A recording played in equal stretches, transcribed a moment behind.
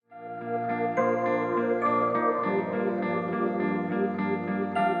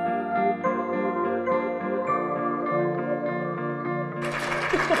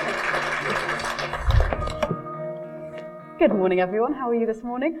Good morning, everyone. How are you this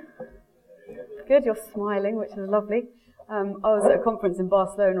morning? Good, you're smiling, which is lovely. I was at a conference in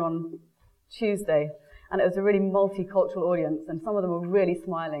Barcelona on Tuesday, and it was a really multicultural audience, and some of them were really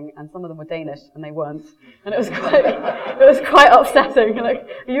smiling, and some of them were Danish, and they weren't. And it was quite upsetting. Like,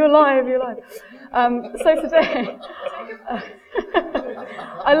 are you alive? Are you alive? So today,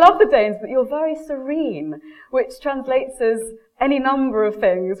 I love the Danes, but you're very serene, which translates as any number of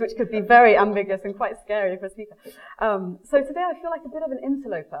things, which could be very ambiguous and quite scary for a speaker. So today I feel like a bit of an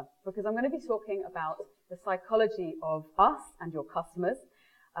interloper, because I'm going to be talking about the psychology of us and your customers,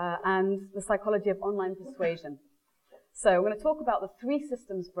 and the psychology of online persuasion. So I'm going to talk about the three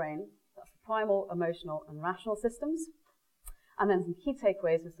systems brain. That's the primal, emotional, and rational systems. And then some key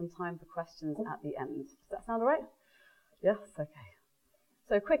takeaways with some time for questions at the end. Does that sound all right? Yes? Okay.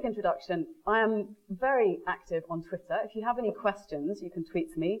 So quick introduction. I am very active on Twitter. If you have any questions, you can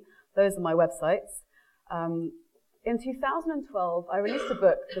tweet to me. Those are my websites. In 2012, I released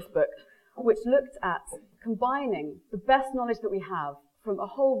this book, which looked at combining the best knowledge that we have from a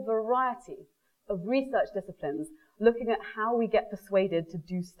whole variety of research disciplines, looking at how we get persuaded to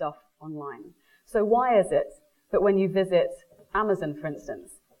do stuff online. So why is it that when you visit Amazon, for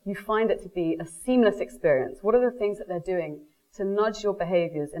instance, you find it to be a seamless experience? What are the things that they're doing to nudge your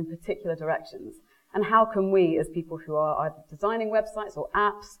behaviors in particular directions? And how can we, as people who are either designing websites or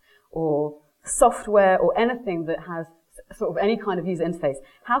apps or software or anything that has sort of any kind of user interface,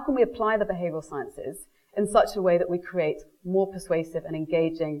 how can we apply the behavioral sciences in such a way that we create more persuasive and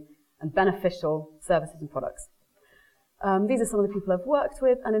engaging and beneficial services and products? These are some of the people I've worked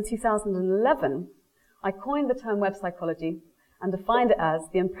with, and in 2011, I coined the term web psychology and defined it as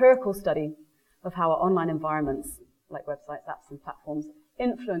the empirical study of how our online environments, like websites, apps, and platforms,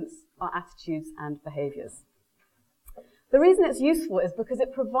 influence our attitudes and behaviors. The reason it's useful is because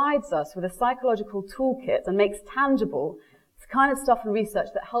it provides us with a psychological toolkit and makes tangible the kind of stuff and research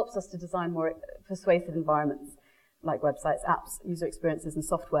that helps us to design more persuasive environments, like websites, apps, user experiences, and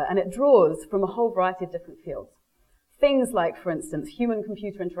software. And it draws from a whole variety of different fields. Things like, for instance,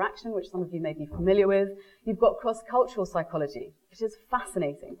 human-computer interaction, which some of you may be familiar with. You've got cross-cultural psychology, which is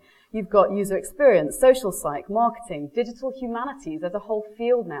fascinating. You've got user experience, social psych, marketing, digital humanities. There's a whole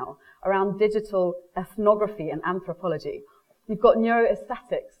field now around digital ethnography and anthropology. You've got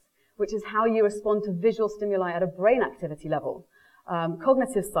neuroaesthetics, which is how you respond to visual stimuli at a brain activity level.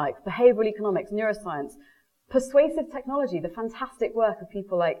 Cognitive psych, behavioral economics, neuroscience, persuasive technology, the fantastic work of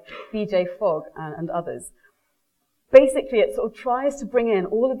people like BJ Fogg and others. Basically, it sort of tries to bring in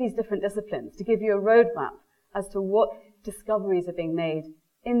all of these different disciplines to give you a roadmap as to what discoveries are being made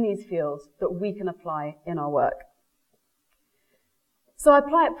in these fields that we can apply in our work. So I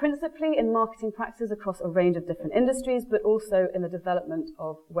apply it principally in marketing practices across a range of different industries, but also in the development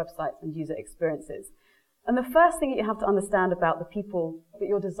of websites and user experiences. And the first thing that you have to understand about the people that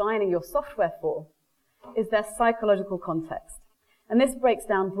you're designing your software for is their psychological context. And this breaks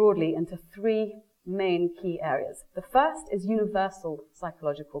down broadly into three main key areas. The first is universal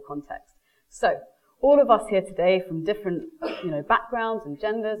psychological context. So all of us here today from different backgrounds and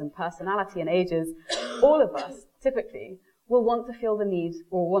genders and personality and ages, all of us typically will want to feel the need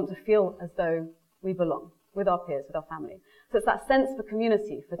or want to feel as though we belong with our peers, with our family. So it's that sense for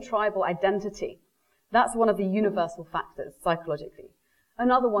community, for tribal identity. That's one of the universal factors psychologically.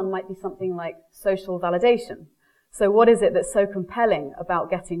 Another one might be something like social validation. So what is it that's so compelling about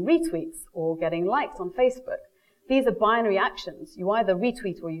getting retweets or getting liked on Facebook? These are binary actions. You either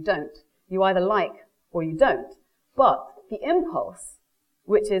retweet or you don't. You either like or you don't. But the impulse,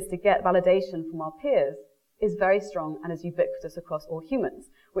 which is to get validation from our peers, is very strong and is ubiquitous across all humans,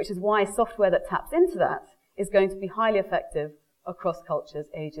 which is why software that taps into that is going to be highly effective across cultures,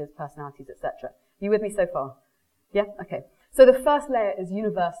 ages, personalities, etc. You with me so far? Yeah? Okay. So the first layer is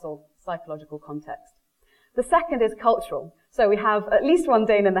universal psychological context. The second is cultural. So we have at least one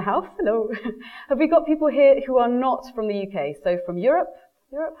Dane in the house. Hello. Have we got people here who are not from the UK? So from Europe?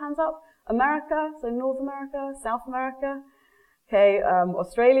 Europe, hands up. America, so North America, South America. Okay,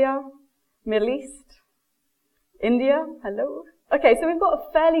 Australia, Middle East, India. Hello. Okay, so we've got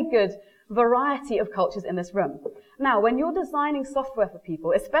a fairly good variety of cultures in this room. Now, when you're designing software for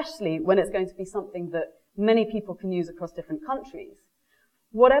people, especially when it's going to be something that many people can use across different countries,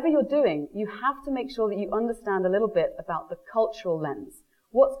 whatever you're doing, you have to make sure that you understand a little bit about the cultural lens.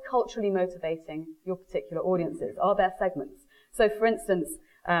 What's culturally motivating your particular audiences? Are there segments? So, for instance,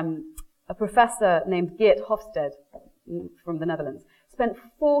 a professor named Geert Hofstede from the Netherlands spent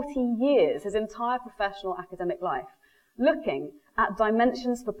 40 years, his entire professional academic life, looking at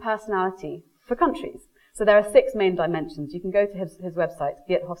dimensions for personality for countries. So there are 6 main dimensions. You can go to his website,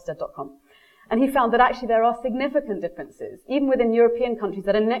 geerthofstede.com. And he found that actually there are significant differences, even within European countries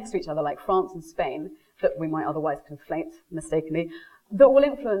that are next to each other, like France and Spain, that we might otherwise conflate mistakenly, that will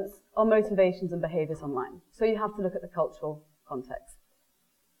influence our motivations and behaviors online. So you have to look at the cultural context.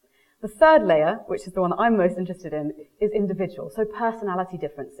 The third layer, which is the one that I'm most interested in, is individual. So personality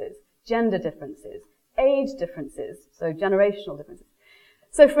differences, gender differences, age differences, so generational differences.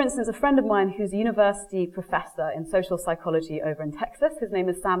 So for instance, a friend of mine who's a university professor in social psychology over in Texas, his name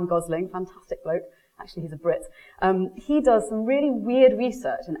is Sam Gosling, fantastic bloke. Actually, he's a Brit. He does some really weird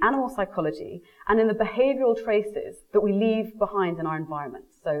research in animal psychology and in the behavioral traces that we leave behind in our environment,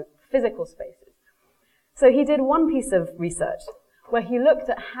 so physical spaces. So he did one piece of research where he looked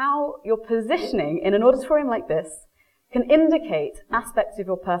at how your positioning in an auditorium like this can indicate aspects of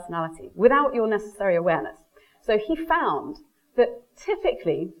your personality without your necessary awareness. So he found that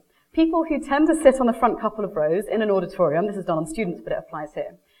typically people who tend to sit on the front couple of rows in an auditorium, this is done on students but it applies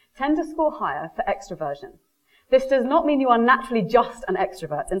here, tend to score higher for extroversion. This does not mean you are naturally just an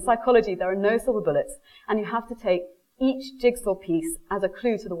extrovert. In psychology, there are no silver bullets, and you have to take each jigsaw piece as a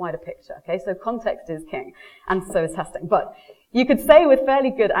clue to the wider picture. Okay, so context is king, and so is testing. But you could say with fairly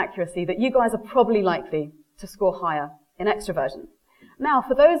good accuracy that you guys are probably likely to score higher in extroversion. Now,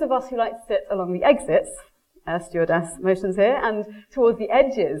 for those of us who like to sit along the exits, stewardess motions here, and towards the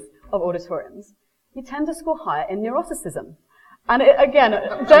edges of auditoriums, you tend to score higher in neuroticism. And again,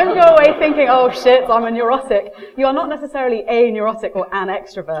 don't go away thinking, oh shit, I'm a neurotic. You are not necessarily a neurotic or an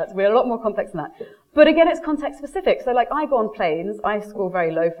extrovert. We're a lot more complex than that. But again, it's context specific. So like I go on planes, I score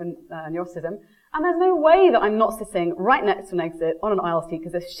very low for neuroticism, and there's no way that I'm not sitting right next to an exit on an aisle seat,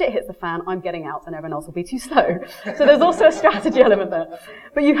 because if shit hits the fan, I'm getting out and everyone else will be too slow. So there's also a strategy element there.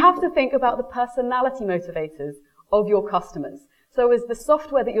 But you have to think about the personality motivators of your customers. So is the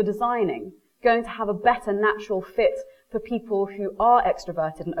software that you're designing going to have a better natural fit for people who are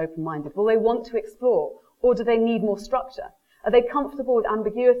extroverted and open-minded? Will they want to explore, or do they need more structure? Are they comfortable with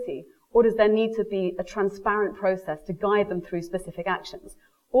ambiguity, or does there need to be a transparent process to guide them through specific actions?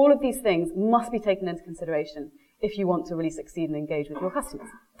 All of these things must be taken into consideration if you want to really succeed and engage with your customers.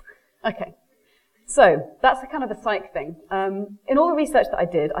 Okay, so that's kind of the psych thing. In all the research that I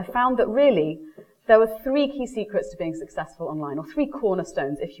did, I found that really there were 3 key secrets to being successful online, or 3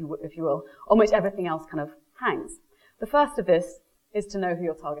 cornerstones, if you will, on which everything else kind of hangs. The first of this is to know who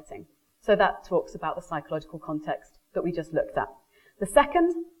you're targeting. So that talks about the psychological context that we just looked at. The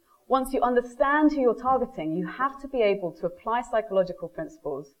second, once you understand who you're targeting, you have to be able to apply psychological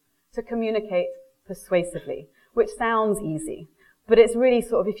principles to communicate persuasively, which sounds easy, but it's really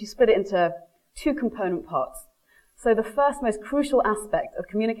sort of, if you split it into 2 component parts. So the first most crucial aspect of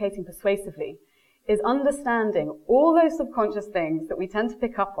communicating persuasively is understanding all those subconscious things that we tend to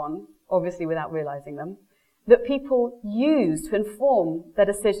pick up on, obviously without realizing them, that people use to inform their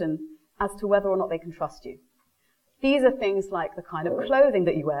decision as to whether or not they can trust you. These are things like the kind of clothing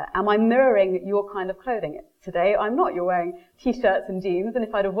that you wear. Am I mirroring your kind of clothing? Today, I'm not. You're wearing t-shirts and jeans, and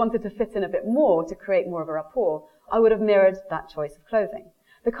if I'd have wanted to fit in a bit more to create more of a rapport, I would have mirrored that choice of clothing.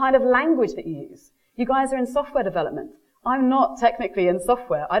 The kind of language that you use. You guys are in software development. I'm not technically in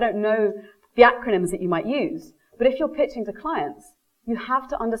software. I don't know the acronyms that you might use. But if you're pitching to clients, you have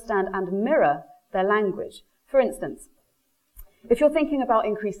to understand and mirror their language. For instance, if you're thinking about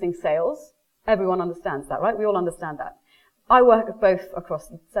increasing sales, everyone understands that, right? We all understand that. I work both across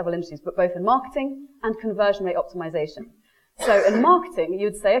several industries, but both in marketing and conversion rate optimization. So in marketing,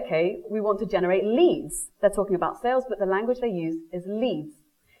 you'd say, okay, we want to generate leads. They're talking about sales, but the language they use is leads.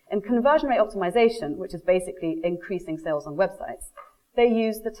 In conversion rate optimization, which is basically increasing sales on websites, they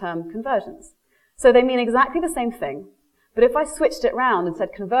use the term conversions. So they mean exactly the same thing, but if I switched it around and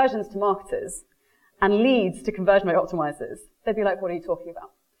said conversions to marketers and leads to conversion rate optimizers, they'd be like, what are you talking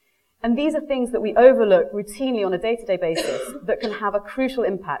about? And these are things that we overlook routinely on a day-to-day basis that can have a crucial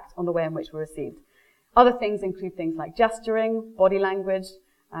impact on the way in which we're received. Other things include things like gesturing, body language.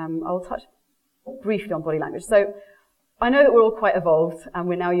 I'll touch briefly on body language. So I know that we're all quite evolved and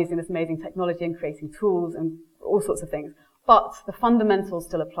we're now using this amazing technology and creating tools and all sorts of things, but the fundamentals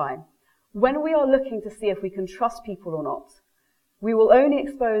still apply. When we are looking to see if we can trust people or not, we will only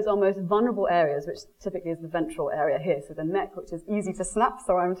expose our most vulnerable areas, which typically is the ventral area here, so the neck, which is easy to snap,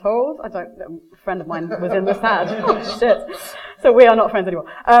 so I'm told. A friend of mine was in the SAD. Oh, shit. So we are not friends anymore.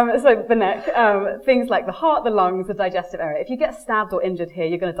 So the neck, things like the heart, the lungs, the digestive area. If you get stabbed or injured here,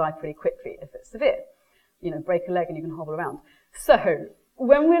 you're going to die pretty quickly if it's severe. You know, break a leg and you can hobble around. So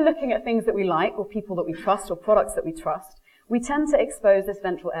when we're looking at things that we like, or people that we trust, or products that we trust, we tend to expose this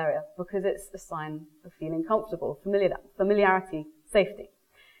ventral area because it's a sign of feeling comfortable, familiarity, safety.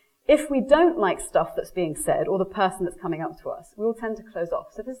 If we don't like stuff that's being said or the person that's coming up to us, we will tend to close off.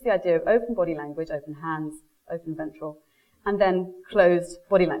 So this is the idea of open body language, open hands, open ventral, and then closed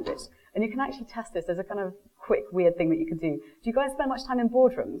body language. And you can actually test this. There's a kind of quick, weird thing that you can do. Do you guys spend much time in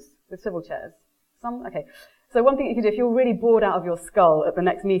boardrooms with swivel chairs? Some? Okay. So one thing you can do, if you're really bored out of your skull at the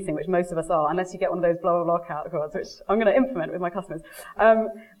next meeting, which most of us are, unless you get one of those blah, blah, blah cards, which I'm going to implement with my customers.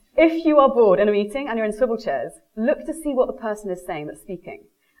 If you are bored in a meeting and you're in swivel chairs, look to see what the person is saying that's speaking.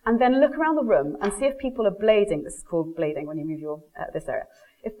 And then look around the room and see if people are blading. This is called blading when you move your, this area.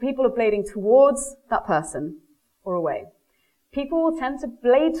 If people are blading towards that person or away. People will tend to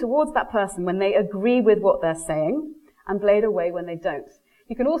blade towards that person when they agree with what they're saying and blade away when they don't.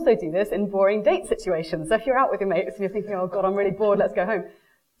 You can also do this in boring date situations. So if you're out with your mates and you're thinking, oh God, I'm really bored, let's go home.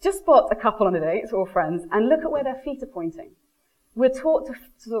 Just spot a couple on a date or friends and look at where their feet are pointing. We're taught to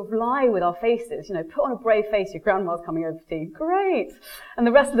sort of lie with our faces, you know, put on a brave face, your grandma's coming over for tea, great. And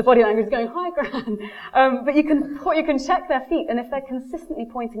the rest of the body language is going, hi gran. But you can check their feet, and if they're consistently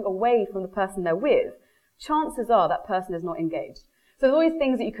pointing away from the person they're with, chances are that person is not engaged. So there's always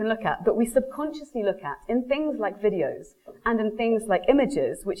things that you can look at, but we subconsciously look at in things like videos and in things like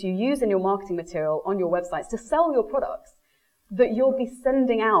images, which you use in your marketing material on your websites to sell your products, that you'll be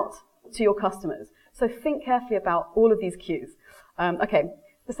sending out to your customers. So think carefully about all of these cues. Okay,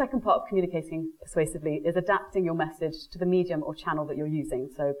 the second part of communicating persuasively is adapting your message to the medium or channel that you're using.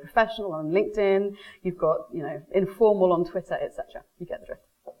 So professional on LinkedIn, you've got, you know, informal on Twitter, etc. You get the drift.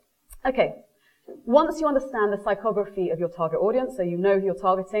 Okay, once you understand the psychography of your target audience, so you know who you're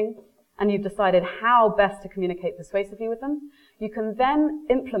targeting, and you've decided how best to communicate persuasively with them, you can then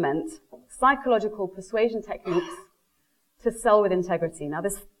implement psychological persuasion techniques to sell with integrity. Now,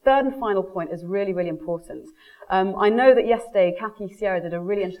 this third and final point is really, really important. I know that yesterday, Kathy Sierra did a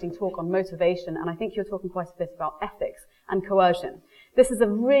really interesting talk on motivation, and I think you're talking quite a bit about ethics and coercion. This is a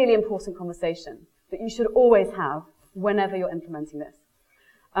really important conversation that you should always have whenever you're implementing this.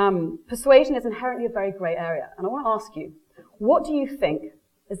 Persuasion is inherently a very grey area, and I want to ask you, what do you think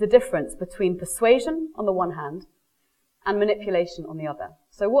is the difference between persuasion on the one hand and manipulation on the other?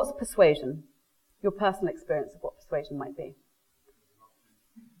 So what's persuasion? Your personal experience of what persuasion might be.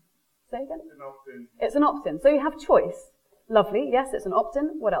 Say again? An opt-in. It's an opt-in. So you have choice. Lovely. Yes, it's an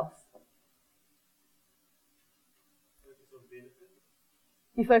opt-in. What else? Focus on benefits.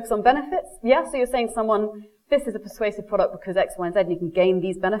 You focus on benefits. Yeah, so you're saying to someone, this is a persuasive product because X, Y, and Z, and you can gain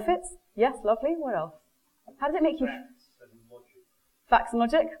these benefits. Yes, lovely. What else? How does it make you? Facts and logic. Facts and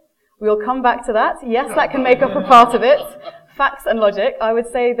logic. We'll come back to that. Yes, that can make up a part of it. Facts and logic. I would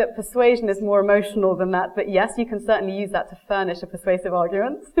say that persuasion is more emotional than that, but yes, you can certainly use that to furnish a persuasive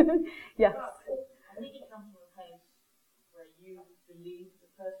argument. Yes. I think it comes from a place where you believe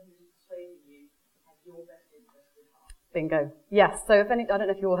the person who's persuading you has your best interest at heart. Bingo. Yes. So I don't know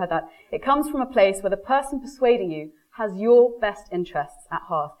if you all heard that. It comes from a place where the person persuading you has your best interests at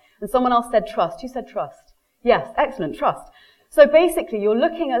heart. And someone else said trust. You said trust. Yes. Excellent. Trust. So basically, you're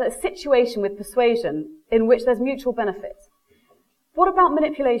looking at a situation with persuasion in which there's mutual benefit. What about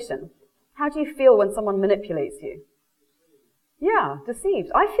manipulation? How do you feel when someone manipulates you? Yeah,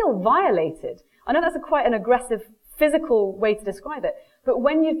 deceived. I feel violated. I know that's quite an aggressive physical way to describe it, but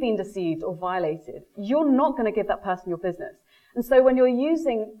when you've been deceived or violated, you're not going to give that person your business. And so when you're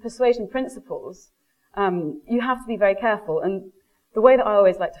using persuasion principles, you have to be very careful. And the way that I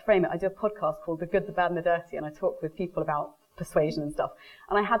always like to frame it, I do a podcast called The Good, the Bad, and the Dirty, and I talk with people about persuasion and stuff.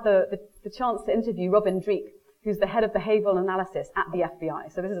 And I had the chance to interview Robin Dreeke, who's the head of behavioral analysis at the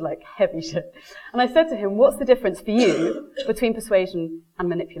FBI. So this is like heavy shit. And I said to him, what's the difference for you between persuasion and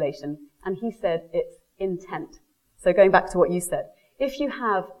manipulation? And he said, it's intent. So going back to what you said, if you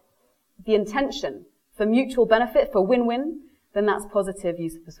have the intention for mutual benefit, for win-win, then that's positive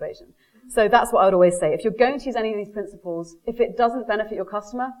use of persuasion. So that's what I would always say. If you're going to use any of these principles, if it doesn't benefit your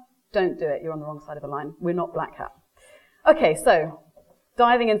customer, don't do it. You're on the wrong side of the line. We're not Black Hat. Okay, so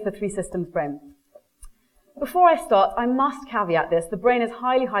diving into the three systems brain. Before I start, I must caveat this. The brain is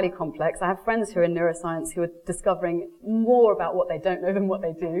highly, highly complex. I have friends who are in neuroscience who are discovering more about what they don't know than what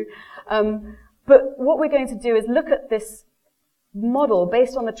they do. But what we're going to do is look at this model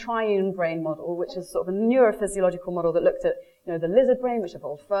based on the triune brain model, which is sort of a neurophysiological model that looked at, you know, the lizard brain, which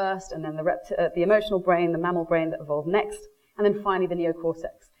evolved first, and then the emotional brain, the mammal brain that evolved next, and then finally the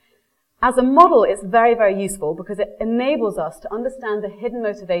neocortex. As a model, it's very, very useful because it enables us to understand the hidden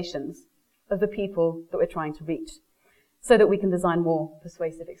motivations of the people that we're trying to reach so that we can design more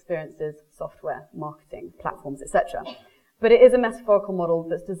persuasive experiences, software, marketing, platforms, etc. But it is a metaphorical model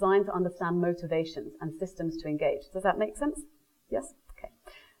that's designed to understand motivations and systems to engage. Does that make sense? Yes? Okay.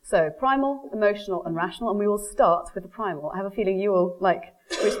 So primal, emotional, and rational, and we will start with the primal. I have a feeling you will, like,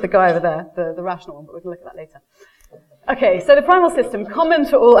 which is the guy over there, the rational one, but we can look at that later. Okay, so the primal system, common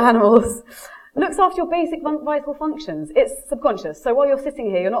to all animals, looks after your basic vital functions. It's subconscious. So while you're sitting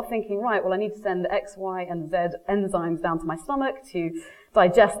here, you're not thinking, right, well, I need to send X, Y, and Z enzymes down to my stomach to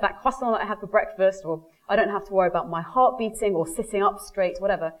digest that croissant that I had for breakfast, or I don't have to worry about my heart beating or sitting up straight,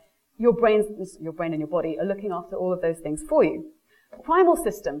 whatever. Your brain and your body are looking after all of those things for you. Primal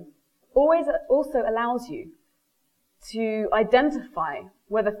system always also allows you to identify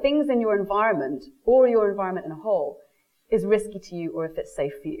whether things in your environment or your environment in a whole is risky to you or if it's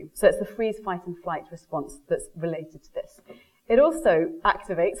safe for you. So it's the freeze, fight, and flight response that's related to this. It also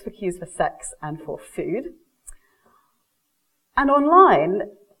activates for cues for sex and for food. And online,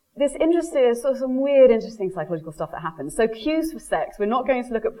 there's some weird, interesting psychological stuff that happens. So cues for sex, we're not going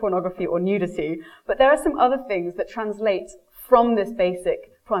to look at pornography or nudity, but there are some other things that translate from this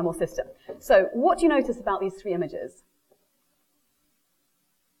basic primal system. So what do you notice about these three images?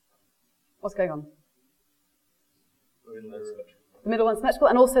 What's going on? The middle one's symmetrical,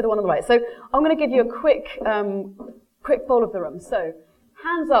 and also the one on the right. So I'm going to give you a quick poll of the room. So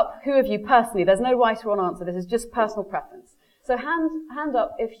hands up, who of you personally, there's no right or wrong answer, this is just personal preference. So hand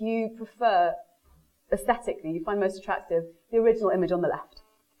up if you prefer, aesthetically, you find most attractive, the original image on the left.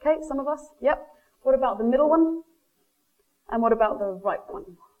 Okay, some of us? Yep. What about the middle one? And what about the right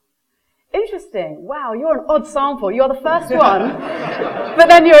one? Interesting. Wow, you're an odd sample. You're the first one, but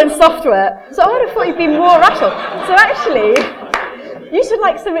then you're in software. So I would have thought you'd be more rational. So actually, you should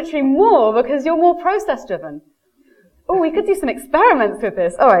like symmetry more because you're more process-driven. Oh, we could do some experiments with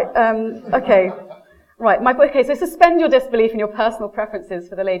this. All right, okay. Right, okay, so suspend your disbelief in your personal preferences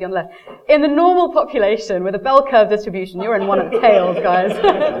for the lady on the left. In the normal population, with a bell curve distribution, you're in one of the tails, guys.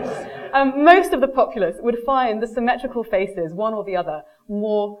 Most of the populace would find the symmetrical faces, one or the other,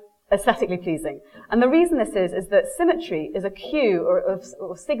 more aesthetically pleasing. And the reason this is that symmetry is a cue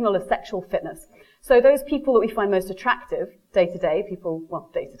or signal of sexual fitness. So those people that we find most attractive day to day,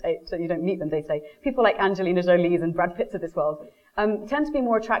 so you don't meet them day to day, people like Angelina Jolie's and Brad Pitt's of this world, tend to be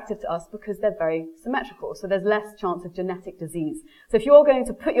more attractive to us because they're very symmetrical. So there's less chance of genetic disease. So if you're going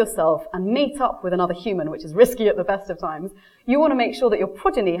to put yourself and meet up with another human, which is risky at the best of times, you want to make sure that your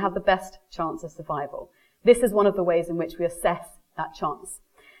progeny have the best chance of survival. This is one of the ways in which we assess that chance.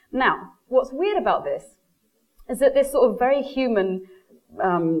 Now, what's weird about this is that this sort of very human,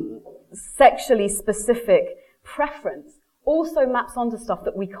 sexually specific preference also maps onto stuff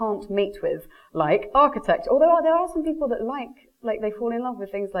that we can't mate with, like architecture. Although there are some people that like they fall in love with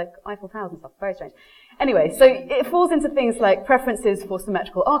things like Eiffel Towers and stuff. Very strange. Anyway, so it falls into things like preferences for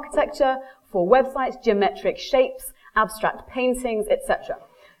symmetrical architecture, for websites, geometric shapes, abstract paintings, etc.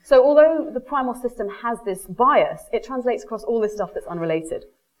 So although the primal system has this bias, it translates across all this stuff that's unrelated.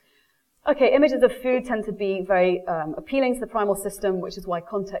 Okay, images of food tend to be very appealing to the primal system, which is why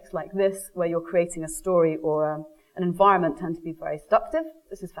contexts like this, where you're creating a story or an environment, tend to be very seductive.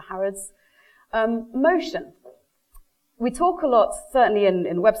 This is for Harrods. Motion. We talk a lot, certainly in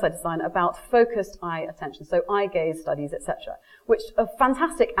website design, about focused eye attention, so eye gaze studies, etc., which are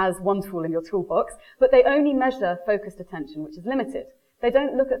fantastic as one tool in your toolbox, but they only measure focused attention, which is limited. They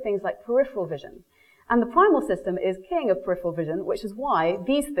don't look at things like peripheral vision. And the primal system is king of peripheral vision, which is why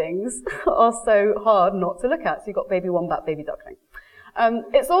these things are so hard not to look at. So you've got baby wombat, baby duckling.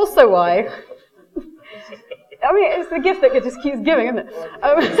 It's also why... I mean, it's the gift that just keeps giving, isn't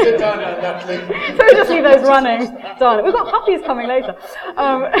it? Sit down now, duckling. So we just leave those running. Darn it. We've got puppies coming later.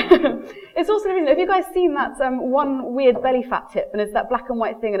 It's also the reason, have you guys seen that one weird belly fat tip? And it's that black and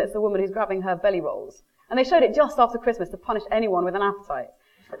white thing, and it's a woman who's grabbing her belly rolls. And they showed it just after Christmas to punish anyone with an appetite.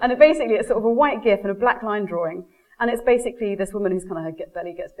 And it's sort of a white gif and a black line drawing. And it's basically this woman who's kind of, her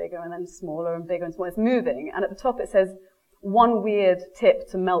belly gets bigger and then smaller and bigger and smaller. It's moving. And at the top it says, one weird tip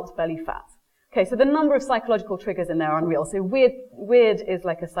to melt belly fat. Okay, so the number of psychological triggers in there are unreal. So weird is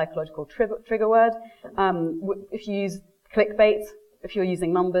like a psychological trigger word. If you use clickbait, if you're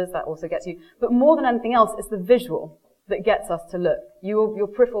using numbers, that also gets you. But more than anything else, it's the visual that gets us to look. Your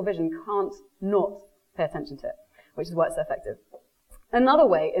peripheral vision can't not pay attention to it, which is why it's so effective. Another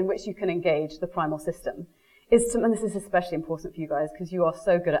way in which you can engage the primal system is to, and this is especially important for you guys because you are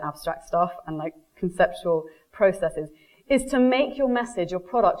so good at abstract stuff and like conceptual processes, is to make your message, your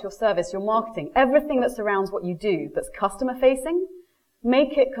product, your service, your marketing, everything that surrounds what you do that's customer facing,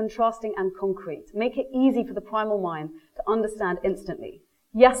 make it contrasting and concrete. Make it easy for the primal mind to understand instantly.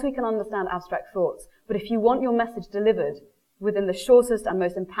 Yes, we can understand abstract thoughts, but if you want your message delivered within the shortest and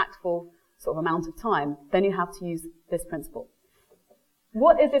most impactful sort of amount of time, then you have to use this principle.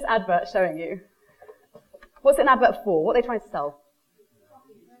 What is this advert showing you? What's it an advert for? What are they trying to sell?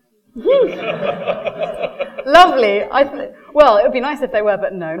 Lovely. Well, it would be nice if they were,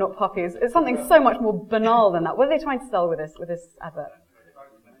 but no, not puppies. It's something so much more banal than that. What are they trying to sell with this advert?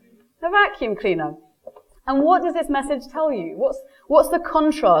 A vacuum cleaner. And what does this message tell you? What's the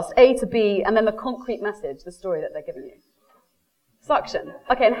contrast, A to B, and then the concrete message, the story that they're giving you? Suction.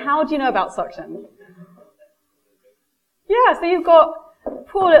 Okay, and how do you know about suction? Yeah, so you've got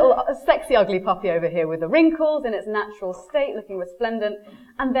poor little sexy ugly puppy over here with the wrinkles in its natural state, looking resplendent,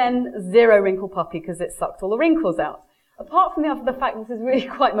 and then zero wrinkle puppy because it sucked all the wrinkles out. Apart from the fact that this is really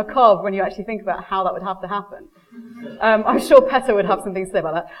quite macabre when you actually think about how that would have to happen. I'm sure PETA would have something to say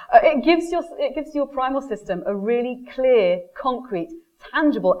about that. It gives your primal system a really clear, concrete,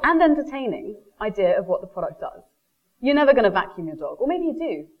 tangible, and entertaining idea of what the product does. You're never going to vacuum your dog. Or maybe you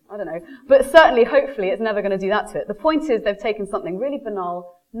do. I don't know. But certainly, hopefully, it's never going to do that to it. The point is they've taken something really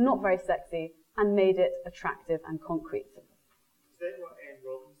banal, not very sexy, and made it attractive and concrete. Is that what Anne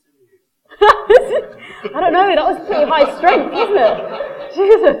Robinson used? I don't know, that was pretty high strength, wasn't it?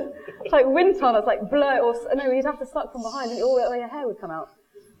 Jesus. It's like wind tunnel, it's like blow, or no, you'd have to suck from behind and all your hair would come out.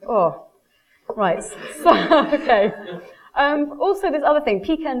 Oh, right. So, okay. Also, this other thing,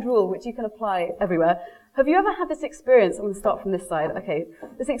 peak end rule, which you can apply everywhere. Have you ever had this experience? I'm going to start from this side. Okay,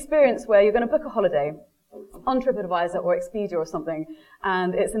 this experience where you're going to book a holiday on TripAdvisor or Expedia or something,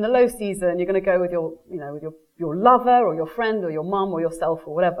 and it's in the low season. You're going to go with your lover or your friend or your mum or yourself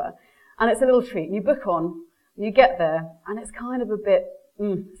or whatever, and it's a little treat. And you book on, and you get there, and it's kind of a bit,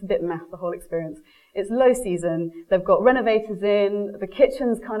 it's a bit meh, the whole experience. It's low season. They've got renovators in. The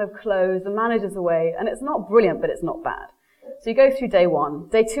kitchen's kind of closed. The manager's away, and it's not brilliant, but it's not bad. So you go through day 1.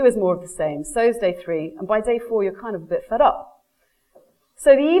 Day 2 is more of the same. So is day 3. And by day 4, you're kind of a bit fed up.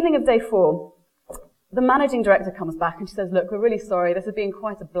 So the evening of day 4, the managing director comes back and she says, look, we're really sorry. This has been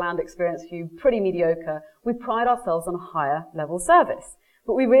quite a bland experience for you, pretty mediocre. We pride ourselves on a higher level service.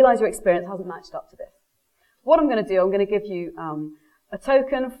 But we realize your experience hasn't matched up to this. What I'm going to do, I'm going to give you a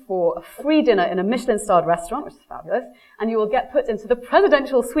token for a free dinner in a Michelin-starred restaurant, which is fabulous, and you will get put into the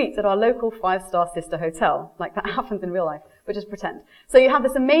presidential suite at our local 5-star sister hotel. Like that happens in real life, but just pretend. So you have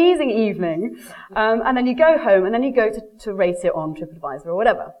this amazing evening, and then you go home, and then you go to rate it on TripAdvisor or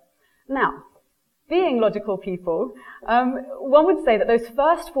whatever. Now, being logical people, one would say that those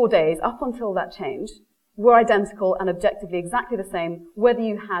first 4 days, up until that change, were identical and objectively exactly the same, whether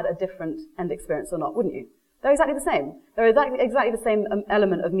you had a different end experience or not, wouldn't you? They're exactly the same. They're exactly the same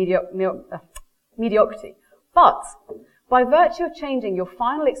element of mediocrity. But by virtue of changing your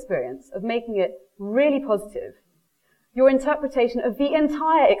final experience, of making it really positive, your interpretation of the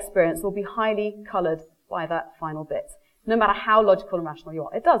entire experience will be highly coloured by that final bit, no matter how logical and rational you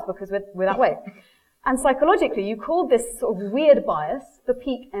are. It does, because we're that way. And psychologically, you call this sort of weird bias the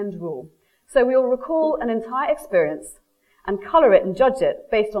peak end rule. So we will recall an entire experience and colour it and judge it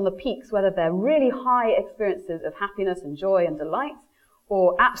based on the peaks, whether they're really high experiences of happiness and joy and delight,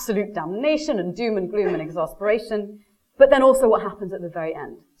 or absolute damnation and doom and gloom and exasperation, but then also what happens at the very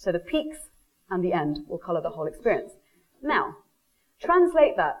end. So the peaks and the end will colour the whole experience. Now,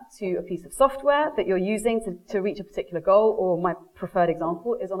 translate that to a piece of software that you're using to reach a particular goal, or my preferred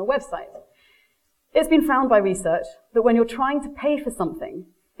example is on a website. It's been found by research that when you're trying to pay for something,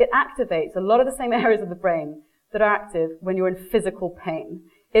 it activates a lot of the same areas of the brain that are active when you're in physical pain.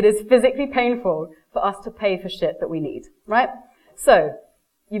 It is physically painful for us to pay for shit that we need, right? So,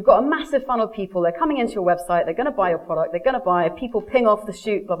 you've got a massive funnel of people, they're coming into your website, they're going to buy your product, they're going to buy, people ping off the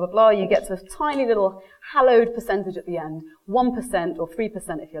chute, blah, blah, blah, you get to a tiny little hallowed percentage at the end, 1% or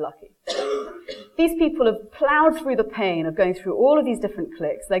 3% if you're lucky. These people have plowed through the pain of going through all of these different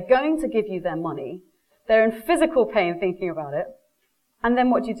clicks, they're going to give you their money, they're in physical pain thinking about it, and then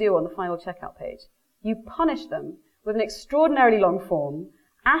what do you do on the final checkout page? You punish them with an extraordinarily long form,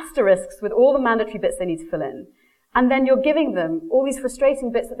 asterisks with all the mandatory bits they need to fill in, and then you're giving them all these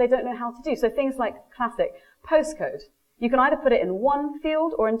frustrating bits that they don't know how to do. So things like classic postcode. You can either put it in one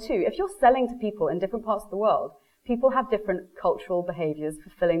field or in 2. If you're selling to people in different parts of the world, people have different cultural behaviors for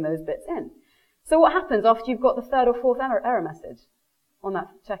filling those bits in. So what happens after you've got the 3rd or 4th error message on that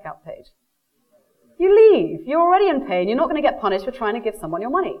checkout page? You leave. You're already in pain. You're not going to get punished for trying to give someone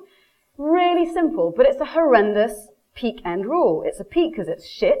your money. Really simple, but it's a horrendous peak end rule. It's a peak because it's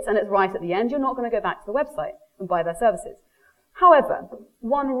shit and it's right at the end. You're not going to go back to the website and buy their services. However,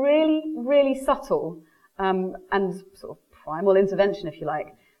 one really, really subtle and sort of primal intervention, if you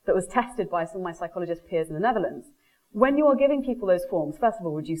like, that was tested by some of my psychologist peers in the Netherlands. When you are giving people those forms, first of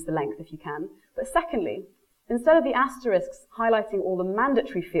all, reduce the length if you can. But secondly, instead of the asterisks highlighting all the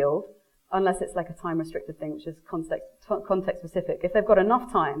mandatory field, unless it's like a time-restricted thing, which is context-specific, if they've got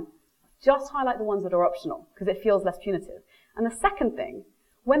enough time, just highlight the ones that are optional, because it feels less punitive. And the second thing,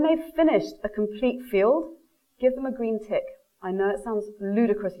 when they've finished a complete field, give them a green tick. I know it sounds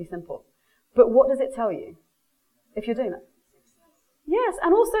ludicrously simple, but what does it tell you if you're doing that? Yes,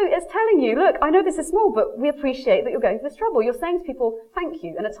 and also it's telling you, look, I know this is small, but we appreciate that you're going through this trouble. You're saying to people, thank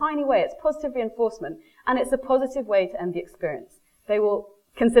you, in a tiny way. It's positive reinforcement, and it's a positive way to end the experience. They will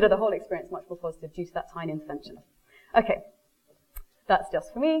consider the whole experience much more positive due to that tiny intervention. Okay, that's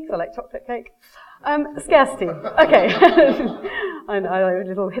just for me, because I like chocolate cake. Scarcity. Okay. I know,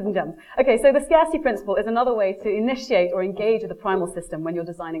 little hidden gems. Okay, so the scarcity principle is another way to initiate or engage with the primal system when you're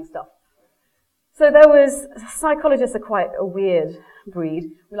designing stuff. So psychologists are quite a weird breed.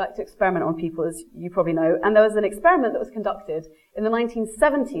 We like to experiment on people, as you probably know. And there was an experiment that was conducted in the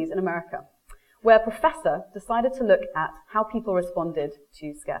 1970s in America, where a professor decided to look at how people responded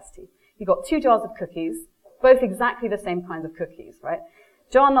to scarcity. He got 2 jars of cookies, both exactly the same kinds of cookies, right?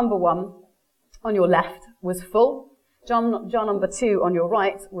 Jar number 1 on your left was full. Jar number 2 on your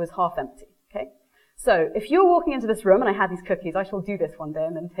right was half empty, okay? So if you're walking into this room, and I had these cookies, I shall do this one day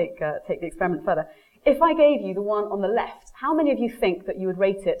and then take the experiment further. If I gave you the one on the left, how many of you think that you would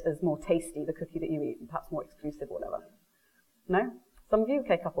rate it as more tasty, the cookie that you eat, perhaps more exclusive or whatever? No? Some of you?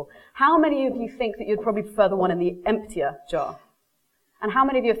 Okay, couple. How many of you think that you'd probably prefer the one in the emptier jar? And how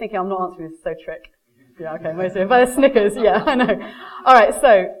many of you are thinking, I'm not answering this, so trick? Yeah, okay, most of you. But Snickers, yeah, I know. All right,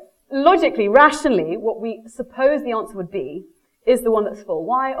 so logically, rationally, what we suppose the answer would be is the one that's full.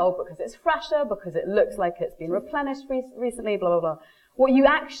 Why? Oh, because it's fresher, because it looks like it's been replenished recently, blah, blah, blah. What you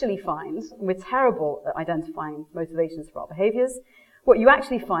actually find, and we're terrible at identifying motivations for our behaviors, what you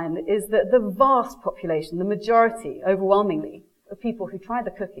actually find is that the vast population, the majority, overwhelmingly, of people who tried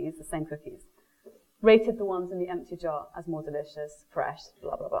the cookies, the same cookies, rated the ones in the empty jar as more delicious, fresh,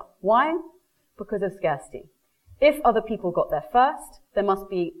 blah, blah, blah. Why? Because of scarcity. If other people got there first, there must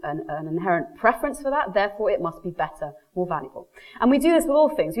be an inherent preference for that, therefore it must be better, more valuable. And we do this with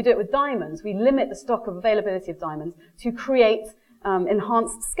all things. We do it with diamonds. We limit the stock of availability of diamonds to create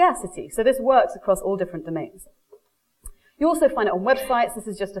enhanced scarcity. So this works across all different domains. You also find it on websites. This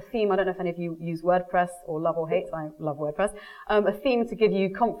is just a theme. I don't know if any of you use WordPress or love or hate. I love WordPress. A theme to give you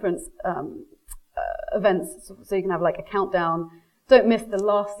conference events, so you can have like a countdown. Don't miss the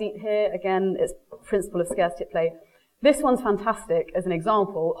last seat here. Again, it's principle of scarcity at play. This one's fantastic as an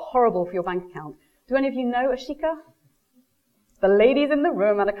example, horrible for your bank account. Do any of you know Ashika? The ladies in the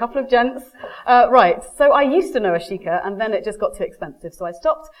room and a couple of gents. Right, so I used to know Ashika, and then it just got too expensive, so I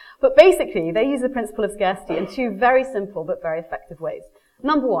stopped. But basically, they use the principle of scarcity in 2 very simple but very effective ways.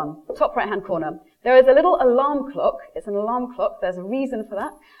 Number 1, top right-hand corner. There is a little alarm clock. It's an alarm clock. There's a reason for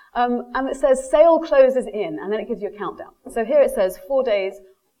that. And it says sale closes in, and then it gives you a countdown. So here it says 4 days,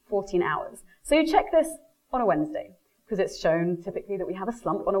 14 hours. So you check this on a Wednesday, because it's shown typically that we have a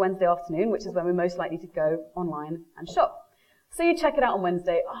slump on a Wednesday afternoon, which is when we're most likely to go online and shop. So you check it out on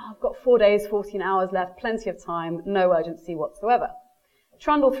Wednesday. Oh, I've got 4 days, 14 hours left, plenty of time, no urgency whatsoever.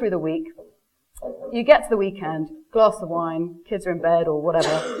 Trundle through the week. You get to the weekend, glass of wine, kids are in bed or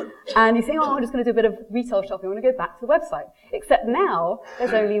whatever, and you think, oh, I'm just going to do a bit of retail shopping, I'm going to go back to the website. Except now,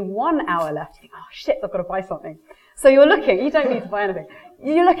 there's only 1 hour left. You think, oh shit, I've got to buy something. So you're looking, you don't need to buy anything.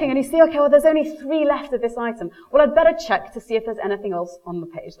 You're looking and you see, okay, well, there's only 3 left of this item. Well, I'd better check to see if there's anything else on the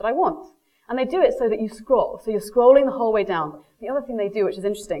page that I want. And they do it so that you scroll. So you're scrolling the whole way down. The other thing they do, which is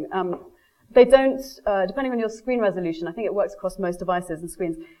interesting, they don't, depending on your screen resolution, I think it works across most devices and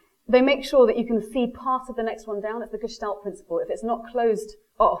screens, they make sure that you can see part of the next one down. It's the Gestalt principle. If it's not closed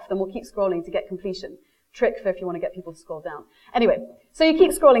off, then we'll keep scrolling to get completion. Trick for if you want to get people to scroll down. Anyway, so you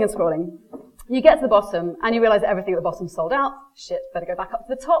keep scrolling and scrolling. You get to the bottom, and you realize that everything at the bottom's sold out. Shit, better go back up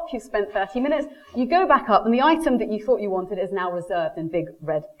to the top. You've spent 30 minutes. You go back up, and the item that you thought you wanted is now reserved in big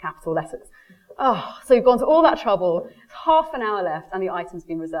red capital letters. Oh, so you've gone to all that trouble. Half an hour left, and the item's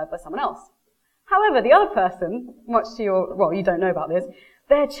been reserved by someone else. However, the other person, much to your, well, you don't know about this,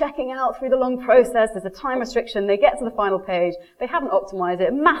 they're checking out through the long process. There's a time restriction. They get to the final page. They haven't optimized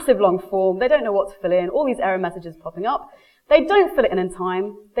it. Massive long form. They don't know what to fill in. All these error messages popping up. They don't fill it in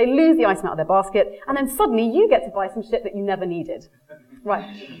time. They lose the item out of their basket. And then suddenly you get to buy some shit that you never needed.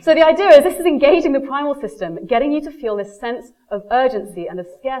 Right. So the idea is this is engaging the primal system, getting you to feel this sense of urgency and of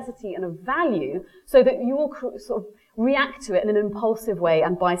scarcity and of value so that you will sort of react to it in an impulsive way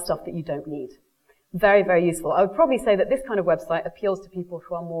and buy stuff that you don't need. Very, very useful. I would probably say that this kind of website appeals to people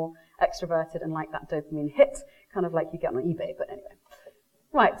who are more extroverted and like that dopamine hit, kind of like you get on eBay, but anyway.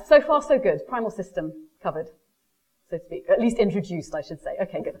 Right, so far so good. Primal system covered, so to speak. At least introduced, I should say.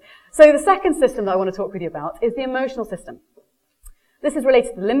 Okay, good. So the second system that I want to talk with you about is the emotional system. This is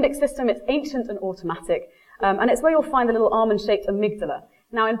related to the limbic system. It's ancient and automatic, and it's where you'll find the little almond-shaped amygdala.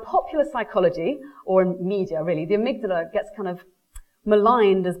 Now, in popular psychology, or in media, really, the amygdala gets kind of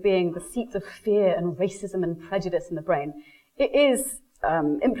maligned as being the seat of fear and racism and prejudice in the brain. it is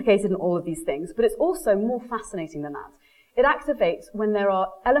implicated in all of these things, but it's also more fascinating than that. It activates when there are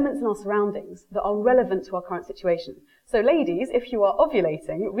elements in our surroundings that are relevant to our current situation. So ladies, if you are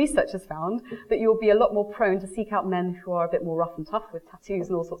ovulating, research has found that you'll be a lot more prone to seek out men who are a bit more rough and tough with tattoos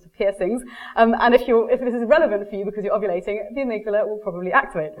and all sorts of piercings. And if this is relevant for you because you're ovulating, the amygdala will probably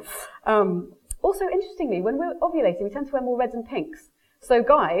activate. Also, interestingly, when we're ovulating, we tend to wear more reds and pinks. So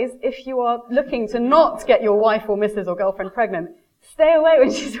guys, if you are looking to not get your wife or missus or girlfriend pregnant, stay away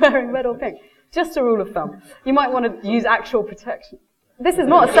when she's wearing red or pink. Just a rule of thumb. You might want to use actual protection. This is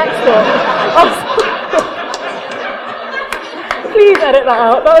not a sex talk. Please edit that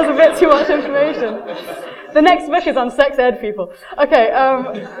out. That was a bit too much information. The next book is on sex ed, people. Okay,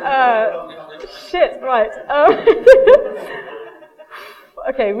 shit, right.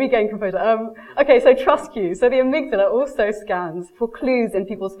 Okay, regain composure. Okay, so trust cues. So the amygdala also scans for clues in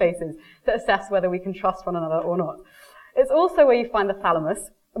people's faces to assess whether we can trust one another or not. It's also where you find the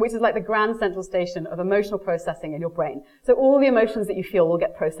thalamus, which is like the grand central station of emotional processing in your brain. So all the emotions that you feel will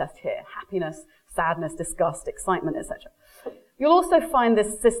get processed here. Happiness, sadness, disgust, excitement, etc. You'll also find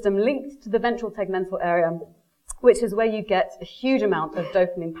this system linked to the ventral tegmental area, which is where you get a huge amount of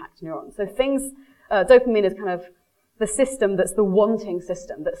dopamine-packed neurons. So dopamine is kind of the system that's the wanting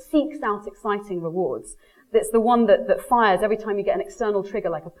system, that seeks out exciting rewards. It's the one that fires every time you get an external trigger,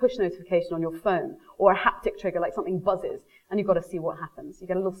 like a push notification on your phone, or a haptic trigger, like something buzzes, and you've got to see what happens. You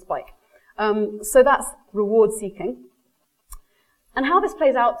get a little spike. So that's reward seeking. And how this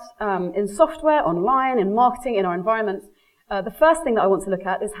plays out in software, online, in marketing, in our environments, the first thing that I want to look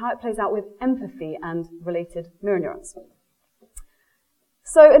at is how it plays out with empathy and related mirror neurons.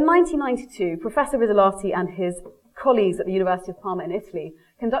 So in 1992, Professor Rizzolatti and his colleagues at the University of Parma in Italy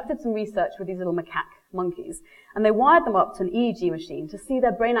conducted some research with these little macaque monkeys, and they wired them up to an EEG machine to see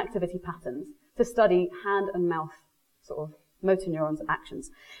their brain activity patterns, to study hand and mouth sort of motor neurons and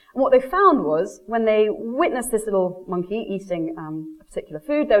actions. And what they found was, when they witnessed this little monkey eating a particular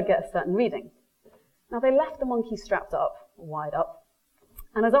food, they would get a certain reading. Now they left the monkey strapped up, wired up,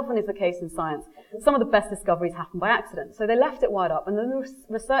 and as often is the case in science, some of the best discoveries happen by accident. So they left it wired up, and the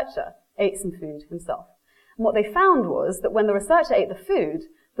researcher ate some food himself. And what they found was that when the researcher ate the food,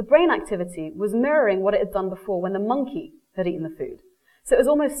 the brain activity was mirroring what it had done before when the monkey had eaten the food. So it was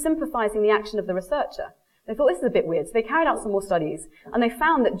almost sympathizing the action of the researcher. They thought, this is a bit weird. So they carried out some more studies, and they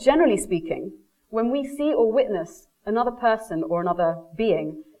found that generally speaking, when we see or witness another person or another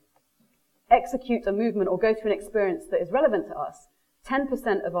being execute a movement or go through an experience that is relevant to us,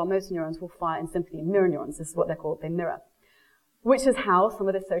 10% of our motor neurons will fire in sympathy. Mirror neurons, this is what they're called, they mirror. Which is how some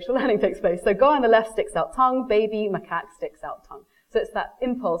of this social learning takes place. So guy on the left sticks out tongue, baby, macaque sticks out tongue. So it's that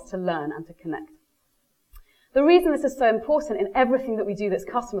impulse to learn and to connect. The reason this is so important in everything that we do that's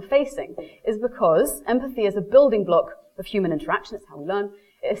customer-facing is because empathy is a building block of human interaction. It's how we learn.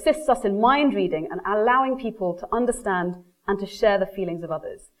 It assists us in mind reading and allowing people to understand and to share the feelings of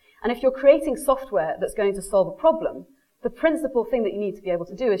others. And if you're creating software that's going to solve a problem, the principal thing that you need to be able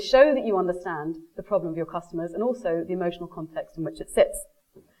to do is show that you understand the problem of your customers and also the emotional context in which it sits.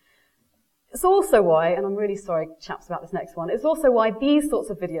 It's also why, and I'm really sorry, chaps, about this next one, it's also why these sorts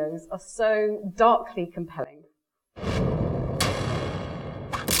of videos are so darkly compelling.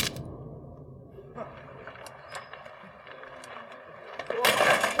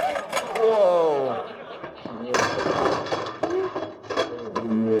 Whoa.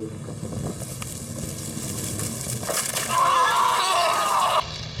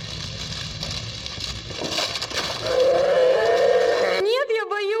 Нет, я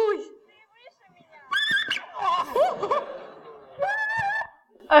боюсь.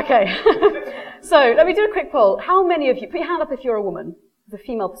 Okay, so let me do a quick poll. How many of you, put your hand up if you're a woman, the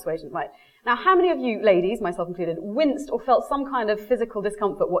female persuasion, right. Now, how many of you ladies, myself included, winced or felt some kind of physical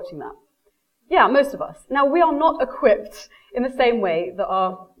discomfort watching that? Yeah, most of us. Now, we are not equipped in the same way that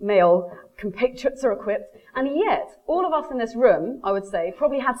our male compatriots are equipped, and yet, all of us in this room, I would say,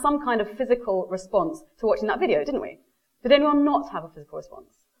 probably had some kind of physical response to watching that video, didn't we? Did anyone not have a physical response?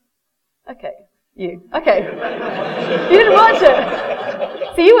 Okay, you. Okay. You didn't watch it.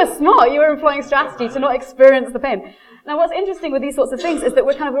 So you were smart. You were employing strategy to not experience the pain. Now, what's interesting with these sorts of things is that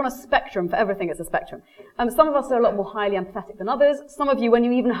we're on a spectrum. For everything, it's a spectrum. Some of us are a lot more highly empathetic than others. Some of you, when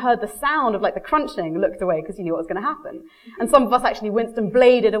you even heard the sound of like the crunching, looked away because you knew what was going to happen. And some of us actually winced and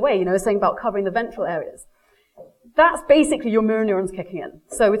bladed away, saying about covering the ventral areas. That's basically your mirror neurons kicking in.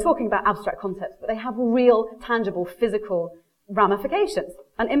 So we're talking about abstract concepts, but they have real, tangible, physical ramifications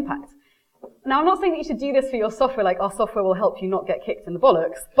and impact. Now, I'm not saying that you should do this for your software, like our software will help you not get kicked in the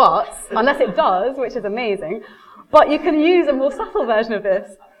bollocks, but, unless it does, which is amazing, but you can use a more subtle version of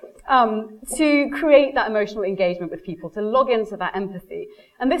this. to create that emotional engagement with people, to log into that empathy.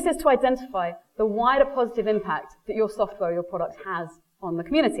 And this is to identify the wider positive impact that your software or your product has on the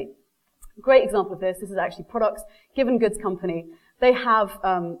community. Great example of this is actually Products, Given Goods Company. They have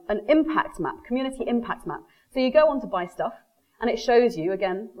an impact map, community impact map. So you go on to buy stuff, and it shows you,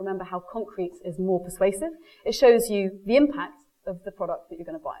 again, remember how concrete is more persuasive, it shows you the impact of the product that you're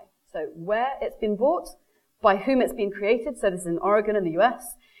going to buy. So where it's been bought, by whom it's been created, so this is in Oregon in the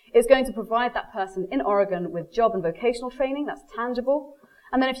US. It's going to provide that person in Oregon with job and vocational training, that's tangible.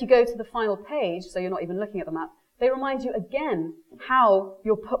 And then if you go to the final page, so you're not even looking at the map, they remind you again how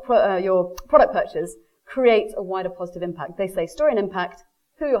your product purchase creates a wider positive impact. They say story and impact,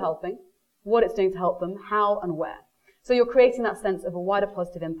 who you're helping, what it's doing to help them, how and where. So you're creating that sense of a wider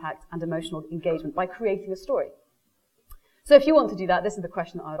positive impact and emotional engagement by creating a story. So if you want to do that, this is the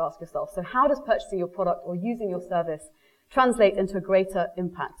question that I would ask yourself. So how does purchasing your product or using your service translate into a greater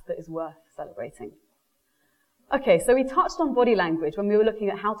impact that is worth celebrating? Okay, so we touched on body language when we were looking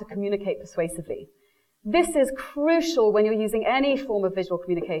at how to communicate persuasively. This is crucial when you're using any form of visual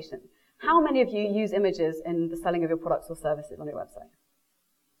communication. How many of you use images in the selling of your products or services on your website?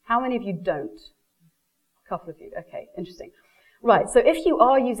 How many of you don't? A couple of you. Okay, interesting. Right, so if you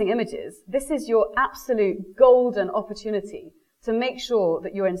are using images, this is your absolute golden opportunity to make sure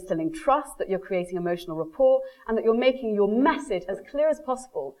that you're instilling trust, that you're creating emotional rapport, and that you're making your message as clear as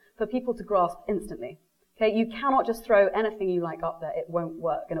possible for people to grasp instantly. Okay, you cannot just throw anything you like up there. It won't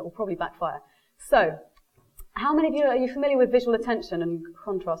work, and it will probably backfire. So, how many of you, are you familiar with visual attention and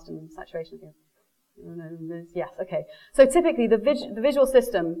contrast and saturation? Yes, okay. So typically the visual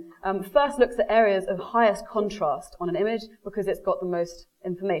system first looks at areas of highest contrast on an image because it's got the most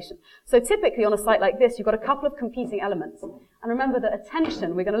information. So typically on a site like this, you've got a couple of competing elements. And remember that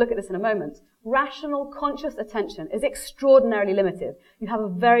attention, we're going to look at this in a moment, rational, conscious attention is extraordinarily limited. You have a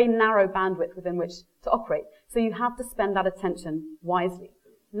very narrow bandwidth within which to operate. So you have to spend that attention wisely.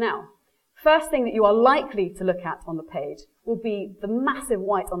 Now, first thing that you are likely to look at on the page will be the massive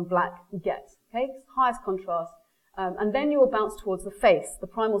white on black you get. Okay, highest contrast. And then you will bounce towards the face. The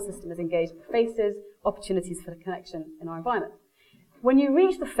primal system is engaged with faces, opportunities for connection in our environment. When you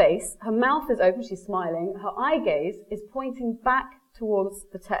reach the face, her mouth is open, she's smiling, her eye gaze is pointing back towards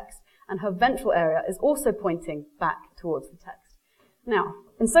the text, and her ventral area is also pointing back towards the text. Now,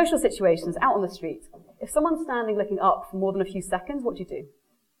 in social situations, out on the street, if someone's standing looking up for more than a few seconds, what do?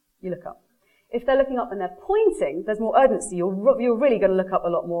 You look up. If they're looking up and they're pointing, there's more urgency. You're really going to look up a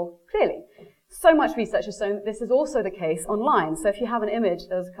lot more clearly. So much research has shown that this is also the case online. So if you have an image,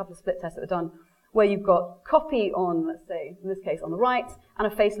 there's a couple of split tests that were done, where you've got copy on, let's say, in this case, on the right,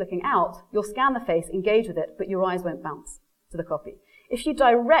 and a face looking out, you'll scan the face, engage with it, but your eyes won't bounce to the copy. If you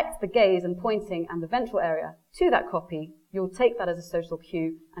direct the gaze and pointing and the ventral area to that copy, you'll take that as a social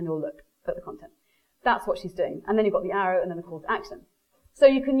cue, and you'll look at the content. That's what she's doing. And then you've got the arrow and then the call to action. So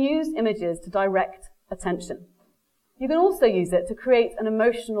you can use images to direct attention. You can also use it to create an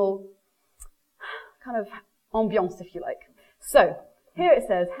emotional kind of ambiance, if you like. So here it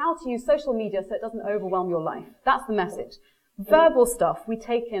says how to use social media so it doesn't overwhelm your life. That's the message. Verbal stuff we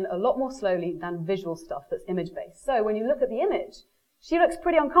take in a lot more slowly than visual stuff that's image-based. So when you look at the image, she looks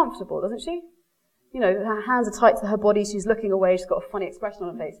pretty uncomfortable, doesn't she? You know, her hands are tight to her body, she's looking away, she's got a funny expression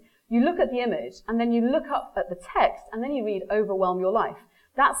on her face. You look at the image, and then you look up at the text, and then you read overwhelm your life.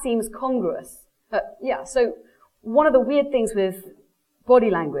 That seems congruous. So one of the weird things with body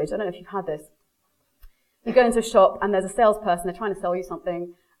language, I don't know if you've had this, you go into a shop and there's a salesperson, they're trying to sell you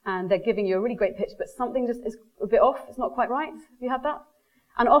something, and they're giving you a really great pitch, but something just is a bit off, it's not quite right. Have you had that?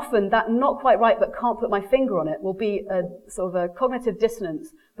 And often that not quite right but can't put my finger on it will be a sort of a cognitive dissonance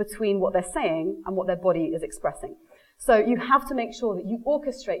between what they're saying and what their body is expressing. So you have to make sure that you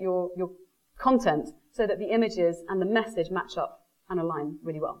orchestrate your content so that the images and the message match up and align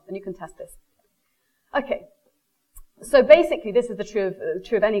really well. And you can test this. Okay. So basically, this is the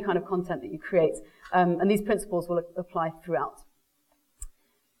true of any kind of content that you create, and these principles will apply throughout.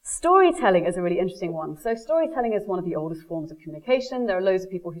 Storytelling is a really interesting one. So storytelling is one of the oldest forms of communication. There are loads of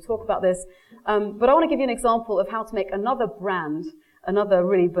people who talk about this, but I want to give you an example of how to make another brand, another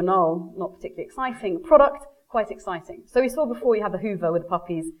really banal, not particularly exciting product, quite exciting. So we saw before you have the Hoover with the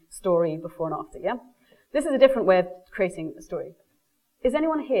puppies story before and after, yeah? This is a different way of creating a story. Is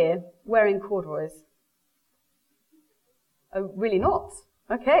anyone here wearing corduroys? Oh, really not?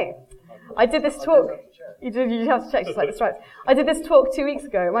 Okay. I did this talk. You have to check, just like the stripes. I did this talk 2 weeks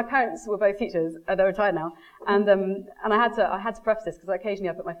ago. My parents were both teachers. They're retired now. And I had to preface this because occasionally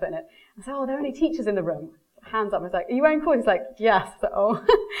I put my foot in it. I said, oh, there are only teachers in the room. Hands up. I was like, are you wearing cords? He's like, yes. So, oh.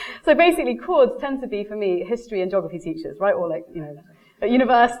 So basically, cords tend to be, for me, history and geography teachers, right? Or like, you know, at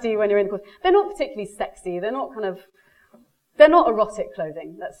university when you're in the course. They're not particularly sexy. They're not erotic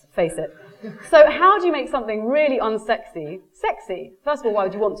clothing, let's face it. So how do you make something really unsexy sexy? First of all, why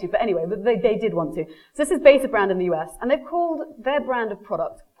would you want to? But anyway, they did want to. So this is Beta Brand in the US, and they've called their brand of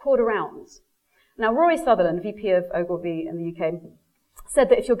product Quarter Rounds. Now, Rory Sutherland, VP of Ogilvy in the UK, said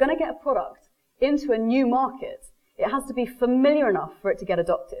that if you're going to get a product into a new market, it has to be familiar enough for it to get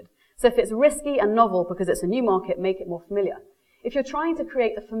adopted. So if it's risky and novel because it's a new market, make it more familiar. If you're trying to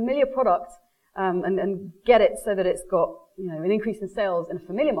create a familiar product and get it so that it's got an increase in sales in a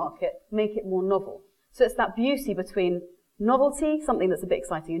familiar market, make it more novel. So it's that beauty between novelty, something that's a bit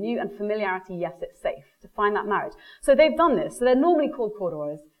exciting and new, and familiarity, yes, it's safe, to find that marriage. So they've done this. So they're normally called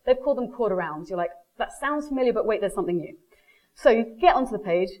corduroys. They've called them Quarter Rounds. You're like, that sounds familiar, but wait, there's something new. So you get onto the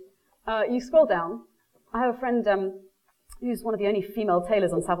page, you scroll down. I have a friend who's one of the only female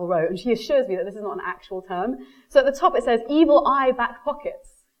tailors on Savile Row, and she assures me that this is not an actual term. So at the top it says, evil eye back pockets.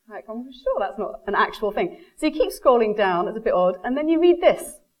 Like, I'm sure that's not an actual thing. So you keep scrolling down, it's a bit odd, and then you read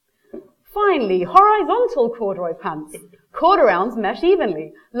this. Finally, horizontal corduroy pants. Quarter rounds mesh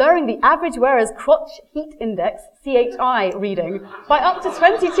evenly, lowering the average wearer's crotch heat index, CHI reading, by up to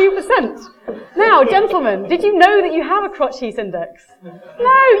 22%. Now, gentlemen, did you know that you have a crotch heat index? No,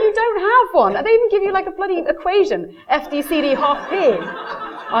 you don't have one. They even give you like a bloody equation, FDCD half P.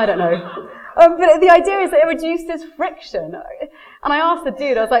 I don't know. But the idea is that it reduces friction. And I asked the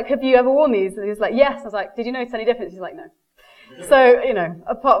dude, I was like, have you ever worn these? And he was like, yes. I was like, did you notice any difference? He's like, no. So,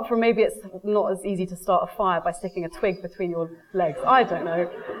 apart from maybe it's not as easy to start a fire by sticking a twig between your legs. I don't know.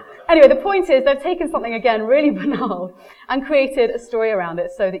 Anyway, the point is they've taken something, again, really banal and created a story around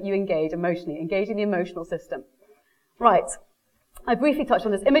it so that you engage emotionally, engaging the emotional system. Right. I briefly touched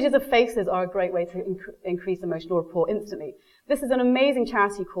on this. Images of faces are a great way to increase emotional rapport instantly. This is an amazing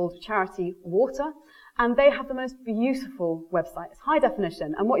charity called Charity Water, and they have the most beautiful website. It's high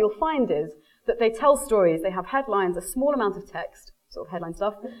definition, and what you'll find is that they tell stories, they have headlines, a small amount of text, sort of headline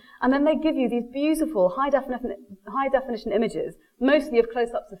stuff, and then they give you these beautiful high definition images, mostly of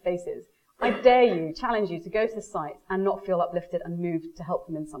close-ups of faces. I dare you, challenge you to go to this site and not feel uplifted and moved to help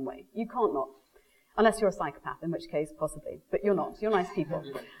them in some way. You can't not. Unless you're a psychopath, in which case, possibly. But you're not. You're nice people.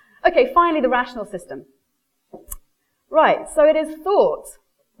 Okay, finally, the rational system. Right, so it is thought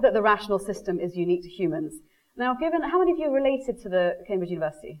that the rational system is unique to humans. Now, given, how many of you are related to the Cambridge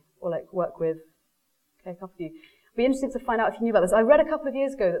University? Or work with? Okay, a couple of you. I'd be interested to find out if you knew about this. I read a couple of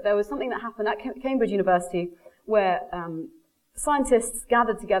years ago that there was something that happened at Cambridge University where scientists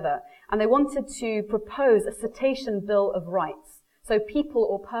gathered together and they wanted to propose a cetacean bill of rights. So people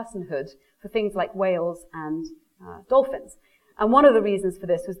or personhood for things like whales and dolphins. And one of the reasons for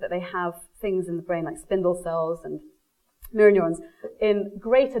this was that they have things in the brain like spindle cells and mirror neurons in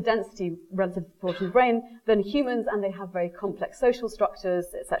greater density relative proportion of the brain than humans, and they have very complex social structures,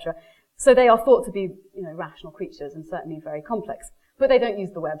 etc. So they are thought to be, rational creatures and certainly very complex. But they don't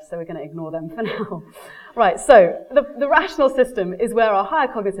use the web, so we're going to ignore them for now. Right, so the rational system is where our higher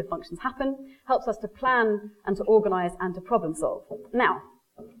cognitive functions happen, helps us to plan and to organize and to problem solve. Now,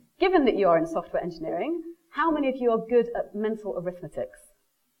 given that you are in software engineering, how many of you are good at mental arithmetics?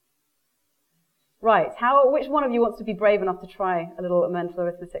 Right, which one of you wants to be brave enough to try a little mental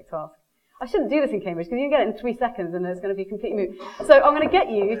arithmetic task? I shouldn't do this in Cambridge because you can get it in 3 seconds and it's going to be completely moot. So I'm going to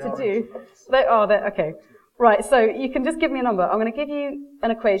get you to do... okay. Right, so you can just give me a number. I'm going to give you an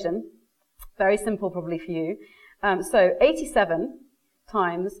equation. Very simple probably for you. So 87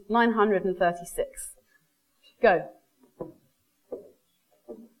 times 936. Go.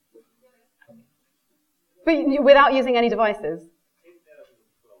 But without using any devices?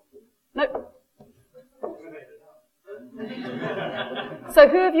 Nope. So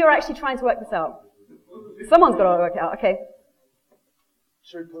who of you are actually trying to work this out? Someone's got to work it out, okay.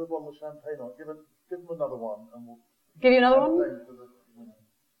 Should we put a bottle of champagne on? Give them another one and we'll... Give you another one?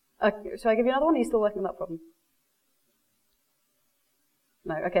 Shall I give you another one? Are you still working on that problem?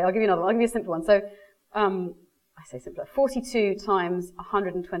 No, okay, I'll give you another one. I'll give you a simple one. So, I say simpler. 42 times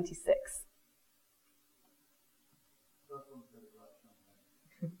 126.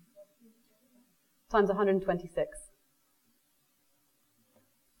 Times 126.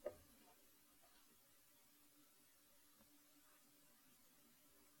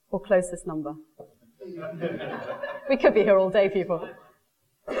 Or closest number. We could be here all day, people.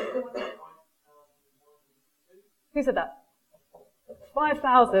 Who said that?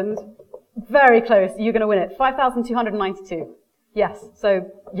 5,000. Very close. You're going to win it. 5,292. Yes. So,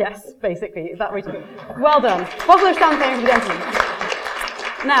 yes, basically. That region. Well done. Bottle of champagne for the gentleman.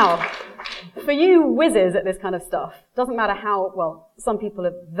 Now, for you whizzes at this kind of stuff, doesn't matter how, well, some people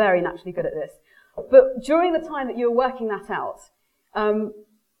are very naturally good at this, but during the time that you're working that out,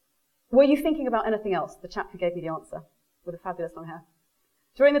 Were you thinking about anything else? The chap who gave me the answer with the fabulous long hair.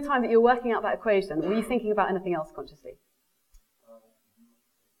 During the time that you were working out that equation, were you thinking about anything else consciously?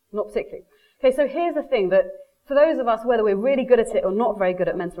 Not particularly. Okay, so here's the thing that for those of us, whether we're really good at it or not very good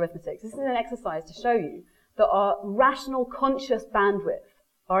at mental arithmetic, this is an exercise to show you that our rational conscious bandwidth,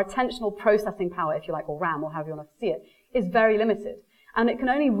 our attentional processing power, if you like, or RAM, or however you want to see it, is very limited. And it can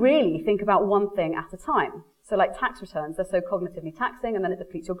only really think about one thing at a time. So like tax returns, they're so cognitively taxing, and then it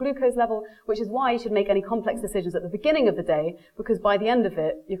depletes your glucose level, which is why you should make any complex decisions at the beginning of the day, because by the end of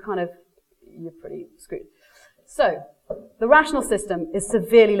it, you're pretty screwed. So, the rational system is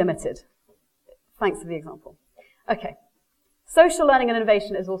severely limited. Thanks for the example. Okay. Social learning and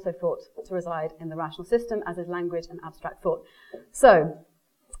innovation is also thought to reside in the rational system, as is language and abstract thought. So,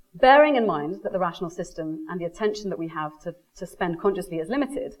 bearing in mind that the rational system and the attention that we have to spend consciously is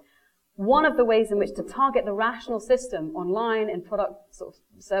limited, one of the ways in which to target the rational system online, in product sort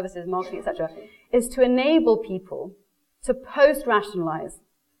of services, marketing, etc., is to enable people to post-rationalize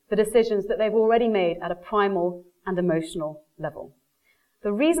the decisions that they've already made at a primal and emotional level.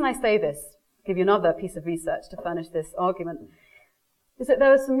 The reason I say this, give you another piece of research to furnish this argument, is that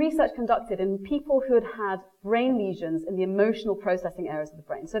there was some research conducted in people who had had brain lesions in the emotional processing areas of the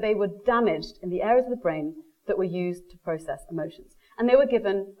brain. So they were damaged in the areas of the brain that were used to process emotions. And they were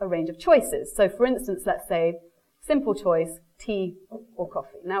given a range of choices. So for instance, let's say, simple choice, tea or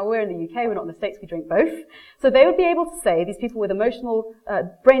coffee. Now we're in the UK, we're not in the States, we drink both. So they would be able to say, these people with emotional,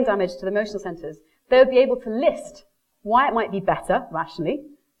 brain damage to the emotional centers, they would be able to list why it might be better, rationally,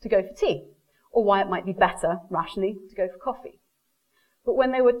 to go for tea, or why it might be better, rationally, to go for coffee. But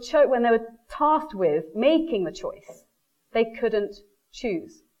when they were tasked with making the choice, they couldn't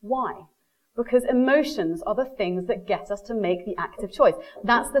choose. Why? Because emotions are the things that get us to make the active choice.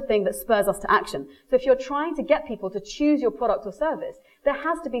 That's the thing that spurs us to action. So if you're trying to get people to choose your product or service, there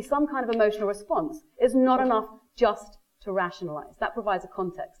has to be some kind of emotional response. It's not enough just to rationalize. That provides a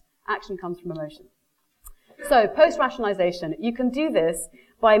context. Action comes from emotion. So post-rationalization, you can do this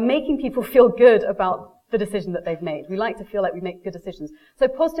by making people feel good about the decision that they've made. We like to feel like we make good decisions. So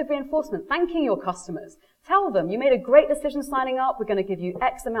positive reinforcement, thanking your customers. Tell them, you made a great decision signing up. We're going to give you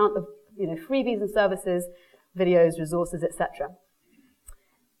X amount of freebies and services, videos, resources, etc.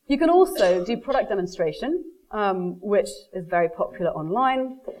 You can also do product demonstration, which is very popular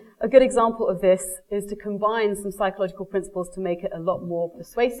online. A good example of this is to combine some psychological principles to make it a lot more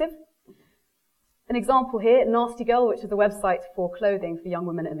persuasive. An example here, Nasty Girl, which is a website for clothing for young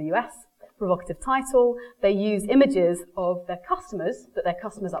women in the US. Provocative title. They use images of their customers that their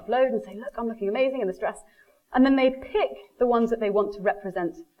customers upload and say, look, I'm looking amazing in this dress. And then they pick the ones that they want to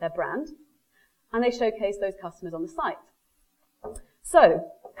represent their brand, and they showcase those customers on the site. So,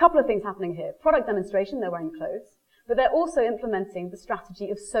 a couple of things happening here. Product demonstration, they're wearing clothes, but they're also implementing the strategy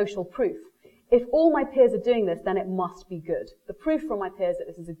of social proof. If all my peers are doing this, then it must be good. The proof from my peers that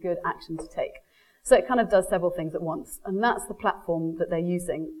this is a good action to take. So it kind of does several things at once, and that's the platform that they're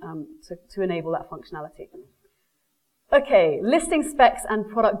using to enable that functionality. Okay, listing specs and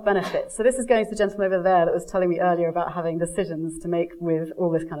product benefits. So this is going to the gentleman over there that was telling me earlier about having decisions to make with all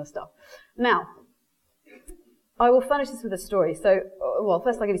this kind of stuff. Now, I will furnish this with a story. So, well,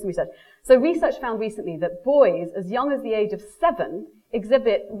 first I'll give you some research. So research found recently that boys as young as the age of 7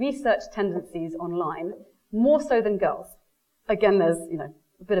 exhibit research tendencies online more so than girls. Again, there's,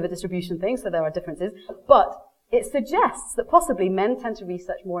 a bit of a distribution thing, so there are differences. But it suggests that possibly men tend to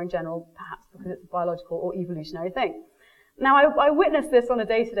research more in general, perhaps because it's a biological or evolutionary thing. Now, I witnessed this on a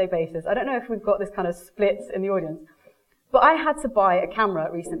day-to-day basis. I don't know if we've got this kind of split in the audience. But I had to buy a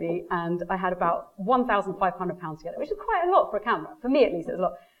camera recently, and I had about £1,500 together, which is quite a lot for a camera. For me, at least, it was a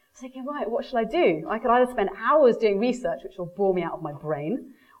lot. I was thinking, right, what shall I do? I could either spend hours doing research, which will bore me out of my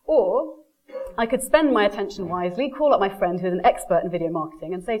brain, or I could spend my attention wisely, call up my friend who's an expert in video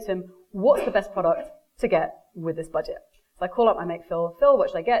marketing, and say to him, what's the best product to get with this budget? So I call up my mate Phil. Phil, what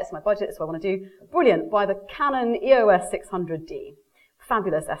should I get? It's my budget, it's what I want to do. Brilliant, buy the Canon EOS 600D.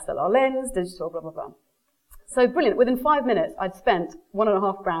 Fabulous SLR lens, digital, blah, blah, blah. So brilliant, within 5 minutes, I'd spent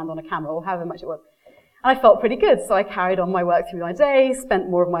 $1,500 on a camera, or however much it was. And I felt pretty good, so I carried on my work through my day, spent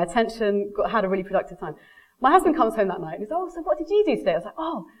more of my attention, had a really productive time. My husband comes home that night and he says, oh, so what did you do today? I was like,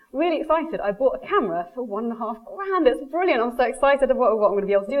 oh, really excited. I bought a camera for $1,500. It's brilliant. I'm so excited about what I'm going to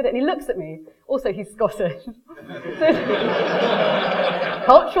be able to do with it. And he looks at me. Also, he's Scottish.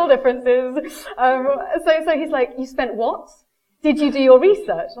 Cultural differences. So he's like, you spent what? Did you do your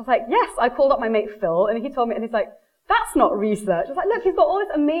research? I was like, yes. I called up my mate Phil and he told me, and he's like, that's not research. I was like, look, he's got all this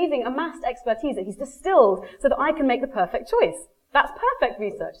amazing amassed expertise that he's distilled so that I can make the perfect choice. That's perfect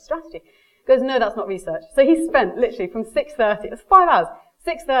research strategy. He goes, no, that's not research. So he spent literally from 6:30, it was 5 hours,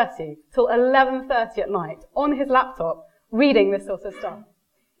 6:30 till 11:30 at night on his laptop reading this sort of stuff.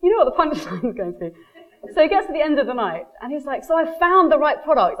 You know what the punchline is going to be. So he gets to the end of the night and he's like, so I found the right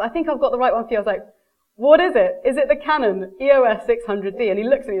product. I think I've got the right one for you. I was like, what is it? Is it the Canon EOS 600D? And he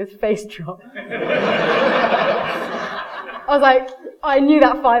looks at me, his face dropped. I was like, I knew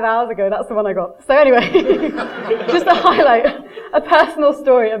that 5 hours ago, that's the one I got. So anyway, just to highlight a personal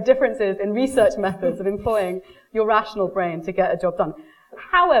story of differences in research methods of employing your rational brain to get a job done.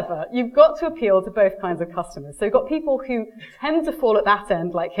 However, you've got to appeal to both kinds of customers. So you've got people who tend to fall at that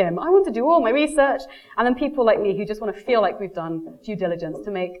end, like him. I want to do all my research. And then people like me who just want to feel like we've done due diligence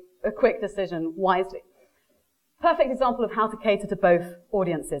to make a quick decision wisely. Perfect example of how to cater to both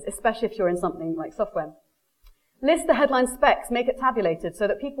audiences, especially if you're in something like software. List the headline specs, make it tabulated so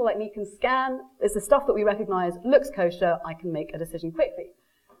that people like me can scan. It's the stuff that we recognize, looks kosher, I can make a decision quickly.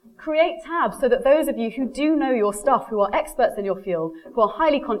 Create tabs so that those of you who do know your stuff, who are experts in your field, who are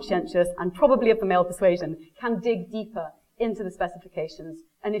highly conscientious and probably of the male persuasion, can dig deeper into the specifications.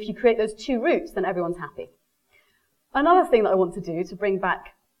 And if you create those two routes, then everyone's happy. Another thing that I want to do to bring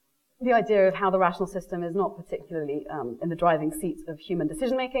back the idea of how the rational system is not particularly in the driving seat of human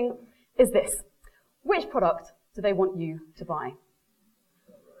decision making is this. Which product do they want you to buy?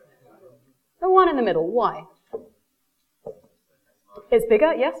 The one in the middle. Why? It's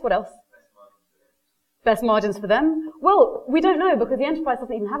bigger, yes. What else? Best margins for them? Well, we don't know because the enterprise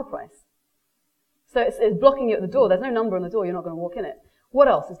doesn't even have a price. So it's blocking you at the door. There's no number on the door. You're not going to walk in it. What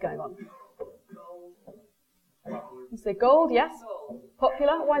else is going on? You say gold, yes.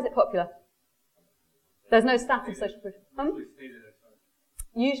 Popular? Why is it popular? There's no static social proof.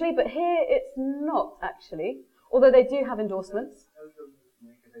 Usually, but here it's not actually. Although they do have endorsements.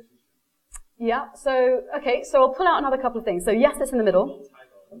 Yeah, so, okay, so I'll pull out another couple of things. So yes, it's in the middle.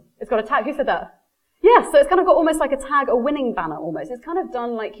 It's got a tag. Who said that? Yes, so it's kind of got almost like a tag, a winning banner almost. It's kind of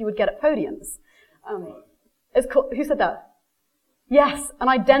done like you would get at podiums. Who said that? Yes, an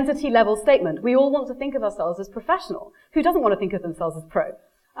identity level statement. We all want to think of ourselves as professional. Who doesn't want to think of themselves as pro? It's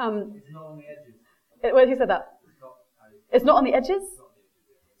not on the edges. Who said that? It's not on the edges?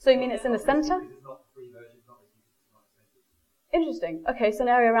 So you mean it's in the center? Interesting. Okay,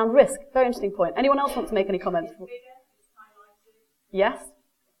 scenario around risk. Very interesting point. Anyone else want to make any comments? Yes?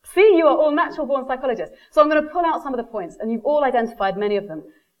 See, you are all natural-born psychologists. So I'm going to pull out some of the points, and you've all identified many of them.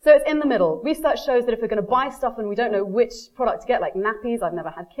 So it's in the middle. Research shows that if we're going to buy stuff and we don't know which product to get, like nappies, I've never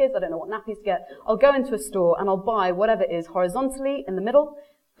had kids, I don't know what nappies to get, I'll go into a store and I'll buy whatever is horizontally in the middle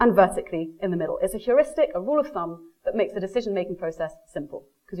and vertically in the middle. It's a heuristic, a rule of thumb that makes the decision-making process simple,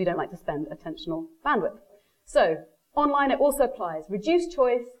 because you don't like to spend attentional bandwidth. So, online it also applies. Reduced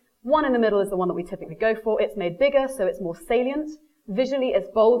choice, one in the middle is the one that we typically go for. It's made bigger, so it's more salient. Visually, it's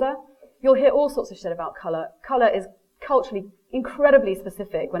bolder. You'll hear all sorts of shit about color. Color is culturally incredibly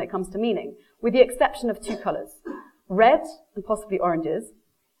specific when it comes to meaning, with the exception of two colors. Red, and possibly oranges,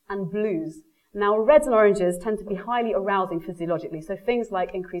 and blues. Now, reds and oranges tend to be highly arousing physiologically, so things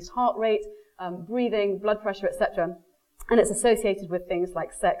like increased heart rate, breathing, blood pressure, etc. And it's associated with things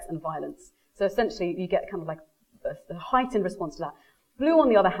like sex and violence. So essentially, you get kind of like a heightened response to that. Blue, on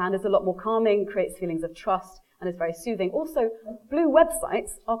the other hand, is a lot more calming, creates feelings of trust, and is very soothing. Also, blue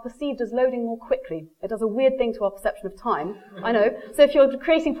websites are perceived as loading more quickly. It does a weird thing to our perception of time, I know. So if you're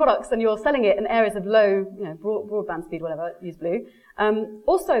creating products and you're selling it in areas of low, broadband speed, whatever, use blue.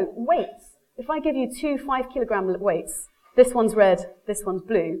 Also, weights. If I give you two 5-kilogram weights, this one's red, this one's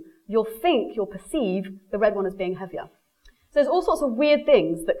blue, you'll perceive the red one as being heavier. So there's all sorts of weird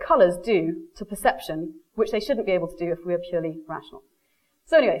things that colors do to perception, which they shouldn't be able to do if we are purely rational.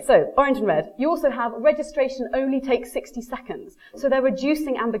 So anyway, so orange and red. You also have registration only takes 60 seconds. So they're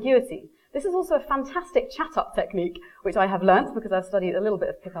reducing ambiguity. This is also a fantastic chat-up technique, which I have learnt because I've studied a little bit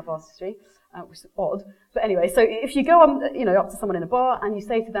of pickup artistry, which is odd. But anyway, so if you go up to someone in a bar and you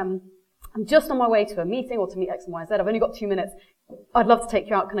say to them, I'm just on my way to a meeting or to meet X and Y, Z. I've only got 2 minutes. I'd love to take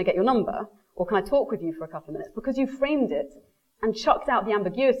you out. Can I get your number? Or can I talk with you for a couple of minutes? Because you framed it and chucked out the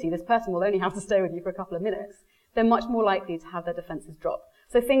ambiguity, this person will only have to stay with you for a couple of minutes, they're much more likely to have their defenses drop.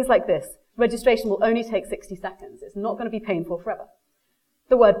 So things like this. Registration will only take 60 seconds. It's not going to be painful forever.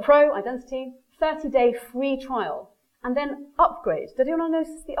 The word pro, identity, 30-day free trial, and then upgrade. Did anyone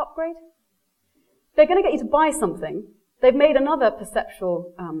notice the upgrade? They're going to get you to buy something. They've made another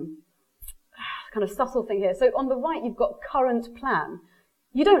perceptual, kind of subtle thing here. So on the right, you've got current plan.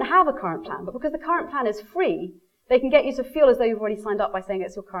 You don't have a current plan, but because the current plan is free, they can get you to feel as though you've already signed up by saying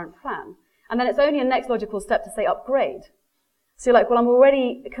it's your current plan. And then it's only a next logical step to say upgrade. So you're like, well, I'm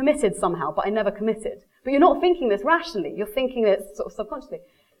already committed somehow, but I never committed. But you're not thinking this rationally. You're thinking this sort of subconsciously.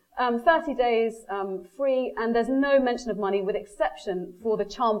 30 days free, and there's no mention of money with exception for the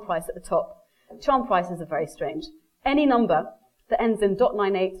charm price at the top. Charm prices are very strange. Any number that ends in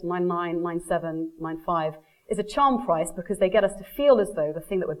 .98, 99, 97, 95 is a charm price because they get us to feel as though the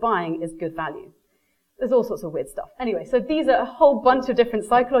thing that we're buying is good value. There's all sorts of weird stuff. Anyway, so these are a whole bunch of different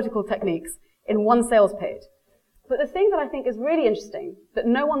psychological techniques in one sales page. But the thing that I think is really interesting, that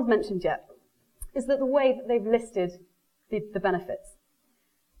no one's mentioned yet, is that the way that they've listed the benefits.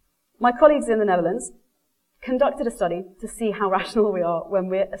 My colleagues in the Netherlands conducted a study to see how rational we are when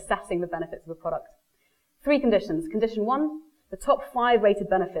we're assessing the benefits of a product. 3 conditions. Condition 1, the top 5 rated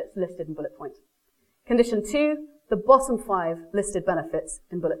benefits listed in bullet point. Condition 2, the bottom 5 listed benefits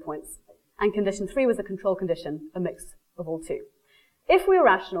in bullet points. And condition 3 was a control condition, a mix of all 2. If we were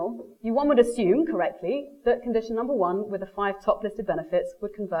rational, one would assume correctly that condition number 1 with the 5 top listed benefits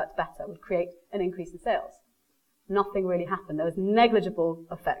would convert better, would create an increase in sales. Nothing really happened. There was negligible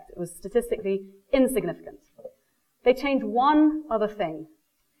effect. It was statistically insignificant. They changed one other thing.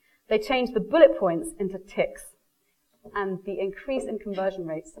 They changed the bullet points into ticks, and the increase in conversion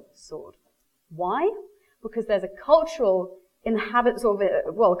rates soared. Why? Because there's a cultural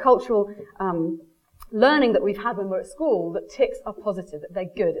cultural learning that we've had when we're at school that ticks are positive, that they're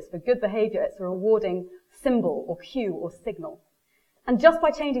good. It's for good behavior. It's a rewarding symbol or cue or signal. And just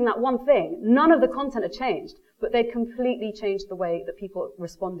by changing that one thing, none of the content had changed, but they'd completely changed the way that people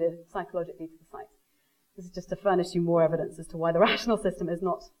responded psychologically to the site. This is just to furnish you more evidence as to why the rational system is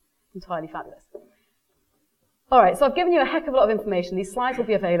not entirely fabulous. All right, so I've given you a heck of a lot of information. These slides will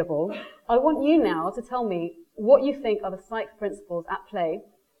be available. I want you now to tell me what you think are the psych principles at play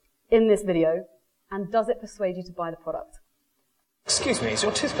in this video, and does it persuade you to buy the product? Excuse me, is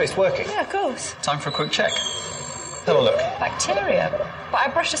your toothpaste working? Yeah, of course. Time for a quick check. Have a look. Bacteria. But I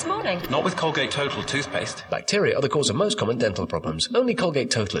brushed this morning. Not with Colgate Total toothpaste. Bacteria are the cause of most common dental problems. Only Colgate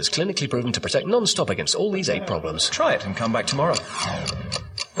Total is clinically proven to protect non-stop against all these 8 problems. Try it and come back tomorrow.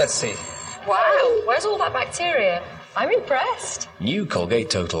 Let's see. Wow, where's all that bacteria? I'm impressed. New Colgate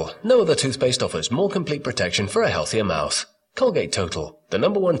Total. No other toothpaste offers more complete protection for a healthier mouth. Colgate Total, the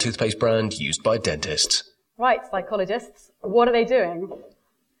 #1 toothpaste brand used by dentists. Right, psychologists, what are they doing?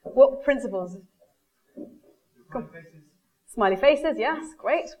 What principles? Smiley faces, yes,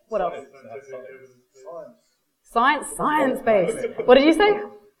 great. What else? Science-based. What did you say?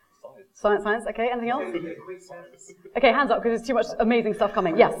 Science, okay, anything else? Okay, hands up, because there's too much amazing stuff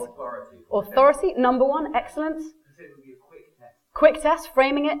coming. Yes. Authority, #1, excellent. Quick test,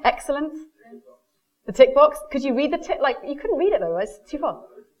 framing it, excellent. The tick box, could you read the tick? Like, you couldn't read it though, it's too far.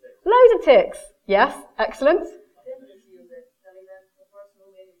 Loads of ticks, yes, excellent.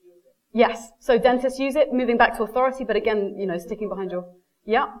 Yes, so dentists use it, moving back to authority, but again, sticking behind your,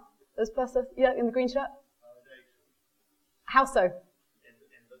 yeah, there's person, yeah, in the green shirt. How so?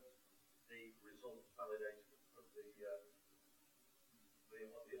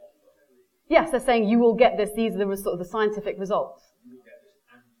 Yes, they're saying you will get this, these are the sort of the scientific results.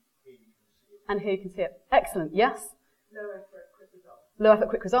 And here you can see it. Excellent, yes? Low effort, quick results. Low effort,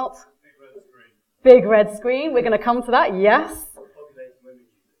 quick results. Big red screen, we're going to come to that, yes.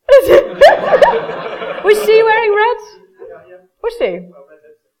 Was she wearing red? Was she?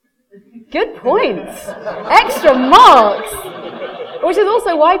 Good point. Extra marks. Which is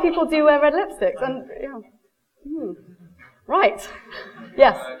also why people do wear red lipsticks. And yeah. Right.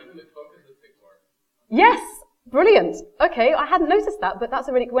 Yes. Yes. Brilliant. Okay, I hadn't noticed that, but that's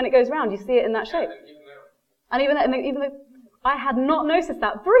a really, when it goes round, you see it in that shape. And even though I had not noticed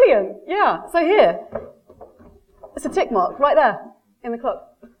that. Brilliant. Yeah. So here, it's a tick mark right there in the clock.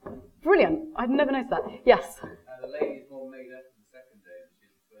 Brilliant. I'd never noticed that. Yes. The lady's more made up the second day than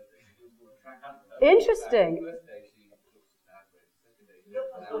she was the first day. She was more attractive. Interesting. The first day she looks sad, but the second day she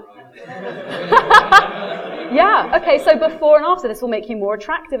looks Yeah. Okay. So before and after, this will make you more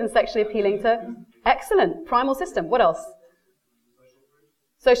attractive and sexually appealing to. Excellent. Primal system. What else?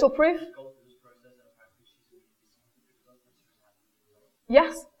 Social proof.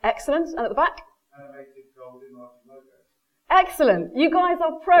 Yes. Excellent. And at the back. Excellent. You guys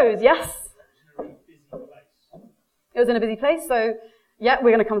are pros, yes? It was in a busy place, so yeah,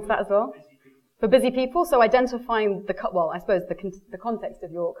 we're going to come to that as well. For busy people, so identifying the context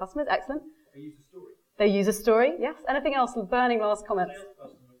of your customers, excellent. They use a story, yes. Anything else? Burning last comments.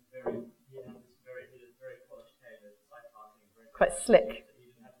 Quite slick.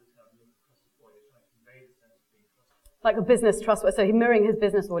 Like a business trust, so he's mirroring his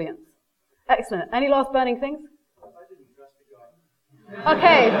business audience. Excellent. Any last burning things?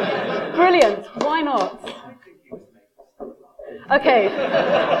 Okay, brilliant. Why not? Okay.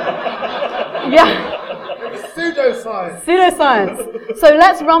 Yeah. Pseudoscience. Pseudoscience. So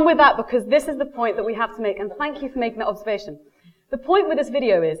let's run with that because this is the point that we have to make, and thank you for making that observation. The point with this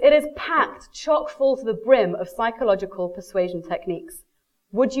video is, it is packed chock full to the brim of psychological persuasion techniques.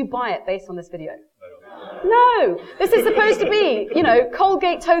 Would you buy it based on this video? No! This is supposed to be,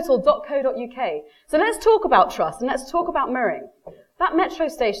 colgatetotal.co.uk. So let's talk about trust, and let's talk about mirroring. That metro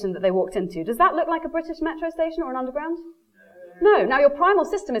station that they walked into, does that look like a British metro station or an underground? No. Now your primal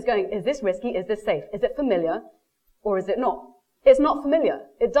system is going, is this risky? Is this safe? Is it familiar? Or is it not? It's not familiar.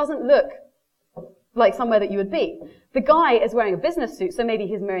 It doesn't look like somewhere that you would be. The guy is wearing a business suit, so maybe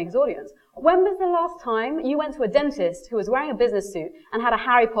he's mirroring his audience. When was the last time you went to a dentist who was wearing a business suit and had a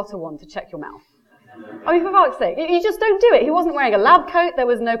Harry Potter wand to check your mouth? I mean, for fuck's sake, you just don't do it. He wasn't wearing a lab coat. There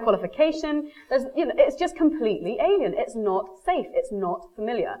was no qualification. It's just completely alien. It's not safe. It's not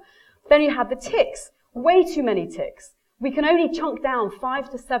familiar. Then you have the ticks. Way too many ticks. We can only chunk down 5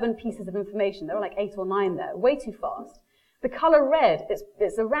 to 7 pieces of information. There were like 8 or 9 there. Way too fast. The color red,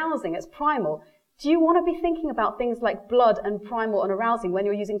 it's arousing. It's primal. Do you want to be thinking about things like blood and primal and arousing when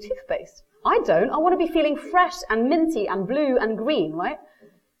you're using toothpaste? I don't. I want to be feeling fresh and minty and blue and green, right?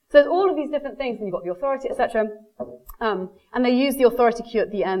 So there's all of these different things, and you've got the authority, etc. And they use the authority cue at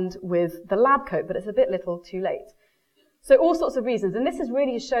the end with the lab coat, but it's a bit little too late. So all sorts of reasons, and this is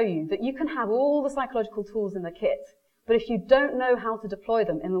really to show you that you can have all the psychological tools in the kit, but if you don't know how to deploy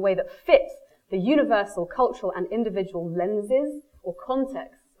them in a way that fits the universal, cultural, and individual lenses or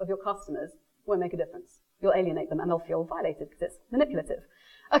contexts of your customers, it won't make a difference. You'll alienate them, and they'll feel violated because it's manipulative.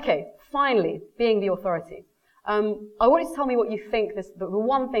 Okay, finally, being the authority. I want you to tell me what you think, the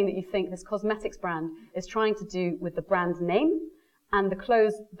one thing that you think this cosmetics brand is trying to do with the brand name and the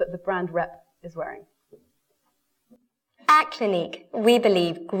clothes that the brand rep is wearing. At Clinique, we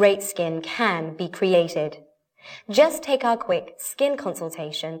believe great skin can be created. Just take our quick skin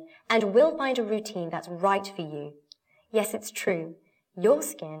consultation and we'll find a routine that's right for you. Yes, it's true. Your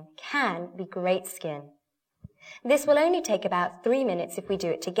skin can be great skin. This will only take about 3 minutes if we do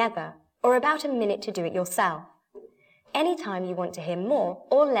it together, or about a minute to do it yourself. Anytime you want to hear more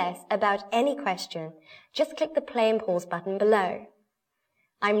or less about any question, just click the play and pause button below.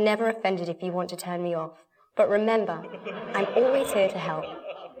 I'm never offended if you want to turn me off, but remember, I'm always here to help.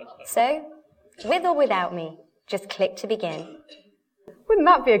 So, with or without me, just click to begin. Wouldn't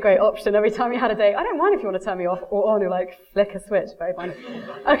that be a great option every time you had a day? I don't mind if you want to turn me off or on, or like flick a switch. Very funny.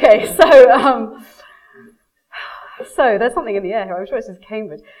 Okay, so there's something in the air here. I'm sure it's just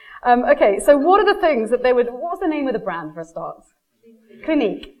Cambridge. Okay, so what are the things that they would, what's the name of the brand for a start?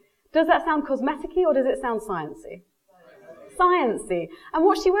 Clinique. Does that sound cosmetic-y or does it sound sciencey? Sciencey. And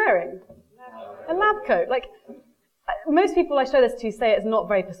what's she wearing? A lab coat. Like, most people I show this to say it's not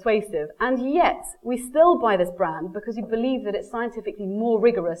very persuasive, and yet we still buy this brand because we believe that it's scientifically more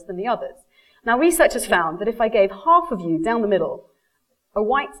rigorous than the others. Now, research has found that if I gave half of you down the middle a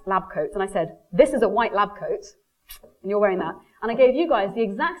white lab coat, and I said, this is a white lab coat, and you're wearing that, and I gave you guys the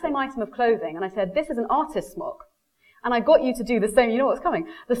exact same item of clothing, and I said, this is an artist's smock, and I got you to do the same, you know what's coming,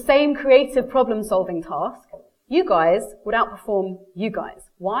 the same creative problem-solving task, you guys would outperform you guys.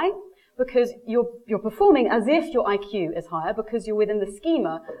 Why? Because you're performing as if your IQ is higher, because you're within the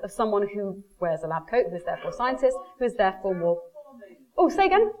schema of someone who wears a lab coat, who is therefore a scientist, who is therefore more... Oh, say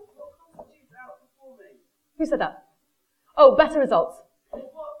again? Who said that? Oh, better results.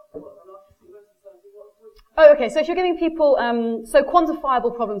 Oh, okay, so if you're giving people, so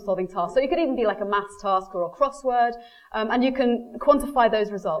quantifiable problem-solving tasks, so it could even be like a maths task or a crossword, and you can quantify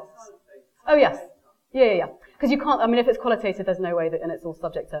those results. Oh, yes. Yeah. Because you can't, I mean, if it's qualitative, there's no way that, and it's all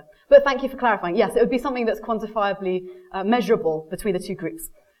subject to. But thank you for clarifying. Yes, it would be something that's quantifiably measurable between the two groups.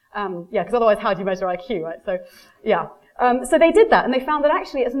 Because otherwise, how do you measure IQ, right? So, yeah. So they did that, and they found that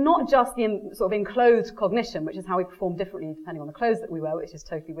actually it's not just the sort of enclosed cognition, which is how we perform differently depending on the clothes that we wear, which is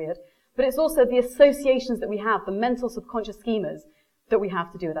totally weird, but it's also the associations that we have, the mental subconscious schemas that we have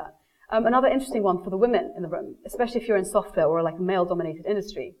to do with that. Another interesting one for the women in the room, especially if you're in software or like a male-dominated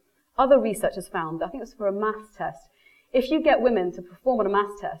industry. Other research has found, I think it was for a maths test, if you get women to perform on a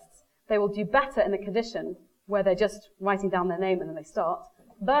maths test, they will do better in the condition where they're just writing down their name and then they start,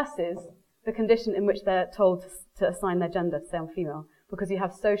 versus the condition in which they're told to assign their gender, to say I'm female, because you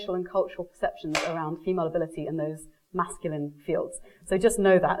have social and cultural perceptions around female ability in those masculine fields. So just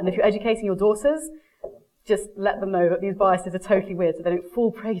know that. And if you're educating your daughters, just let them know that these biases are totally weird so they don't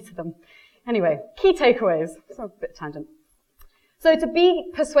fall prey to them. Anyway, key takeaways. So a bit tangent. So to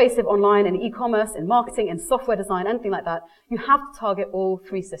be persuasive online in e-commerce, in marketing, in software design, anything like that, you have to target all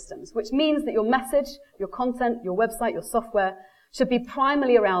three systems, which means that your message, your content, your website, your software should be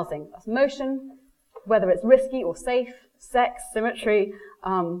primarily arousing. That's motion, whether it's risky or safe, sex, symmetry,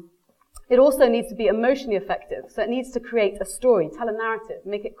 It also needs to be emotionally effective, so it needs to create a story, tell a narrative,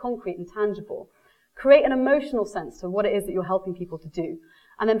 make it concrete and tangible, create an emotional sense to what it is that you're helping people to do.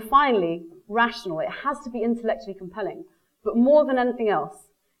 And then finally, rational. It has to be intellectually compelling. But more than anything else,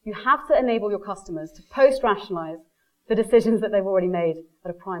 you have to enable your customers to post-rationalize the decisions that they've already made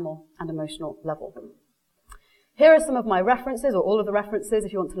at a primal and emotional level. Here are some of my references, or all of the references,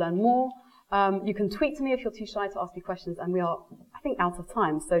 if you want to learn more. You can tweet to me if you're too shy to ask me questions, and we are, I think, out of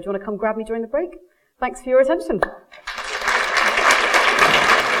time. So do you want to come grab me during the break? Thanks for your attention.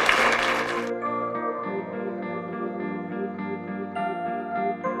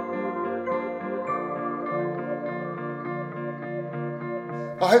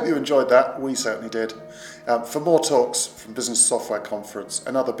 I hope you enjoyed that. We certainly did. For more talks from Business Software Conference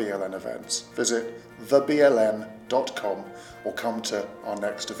and other BLN events, visit thebln.com or come to our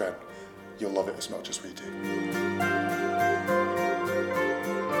next event. You'll love it as much as we do.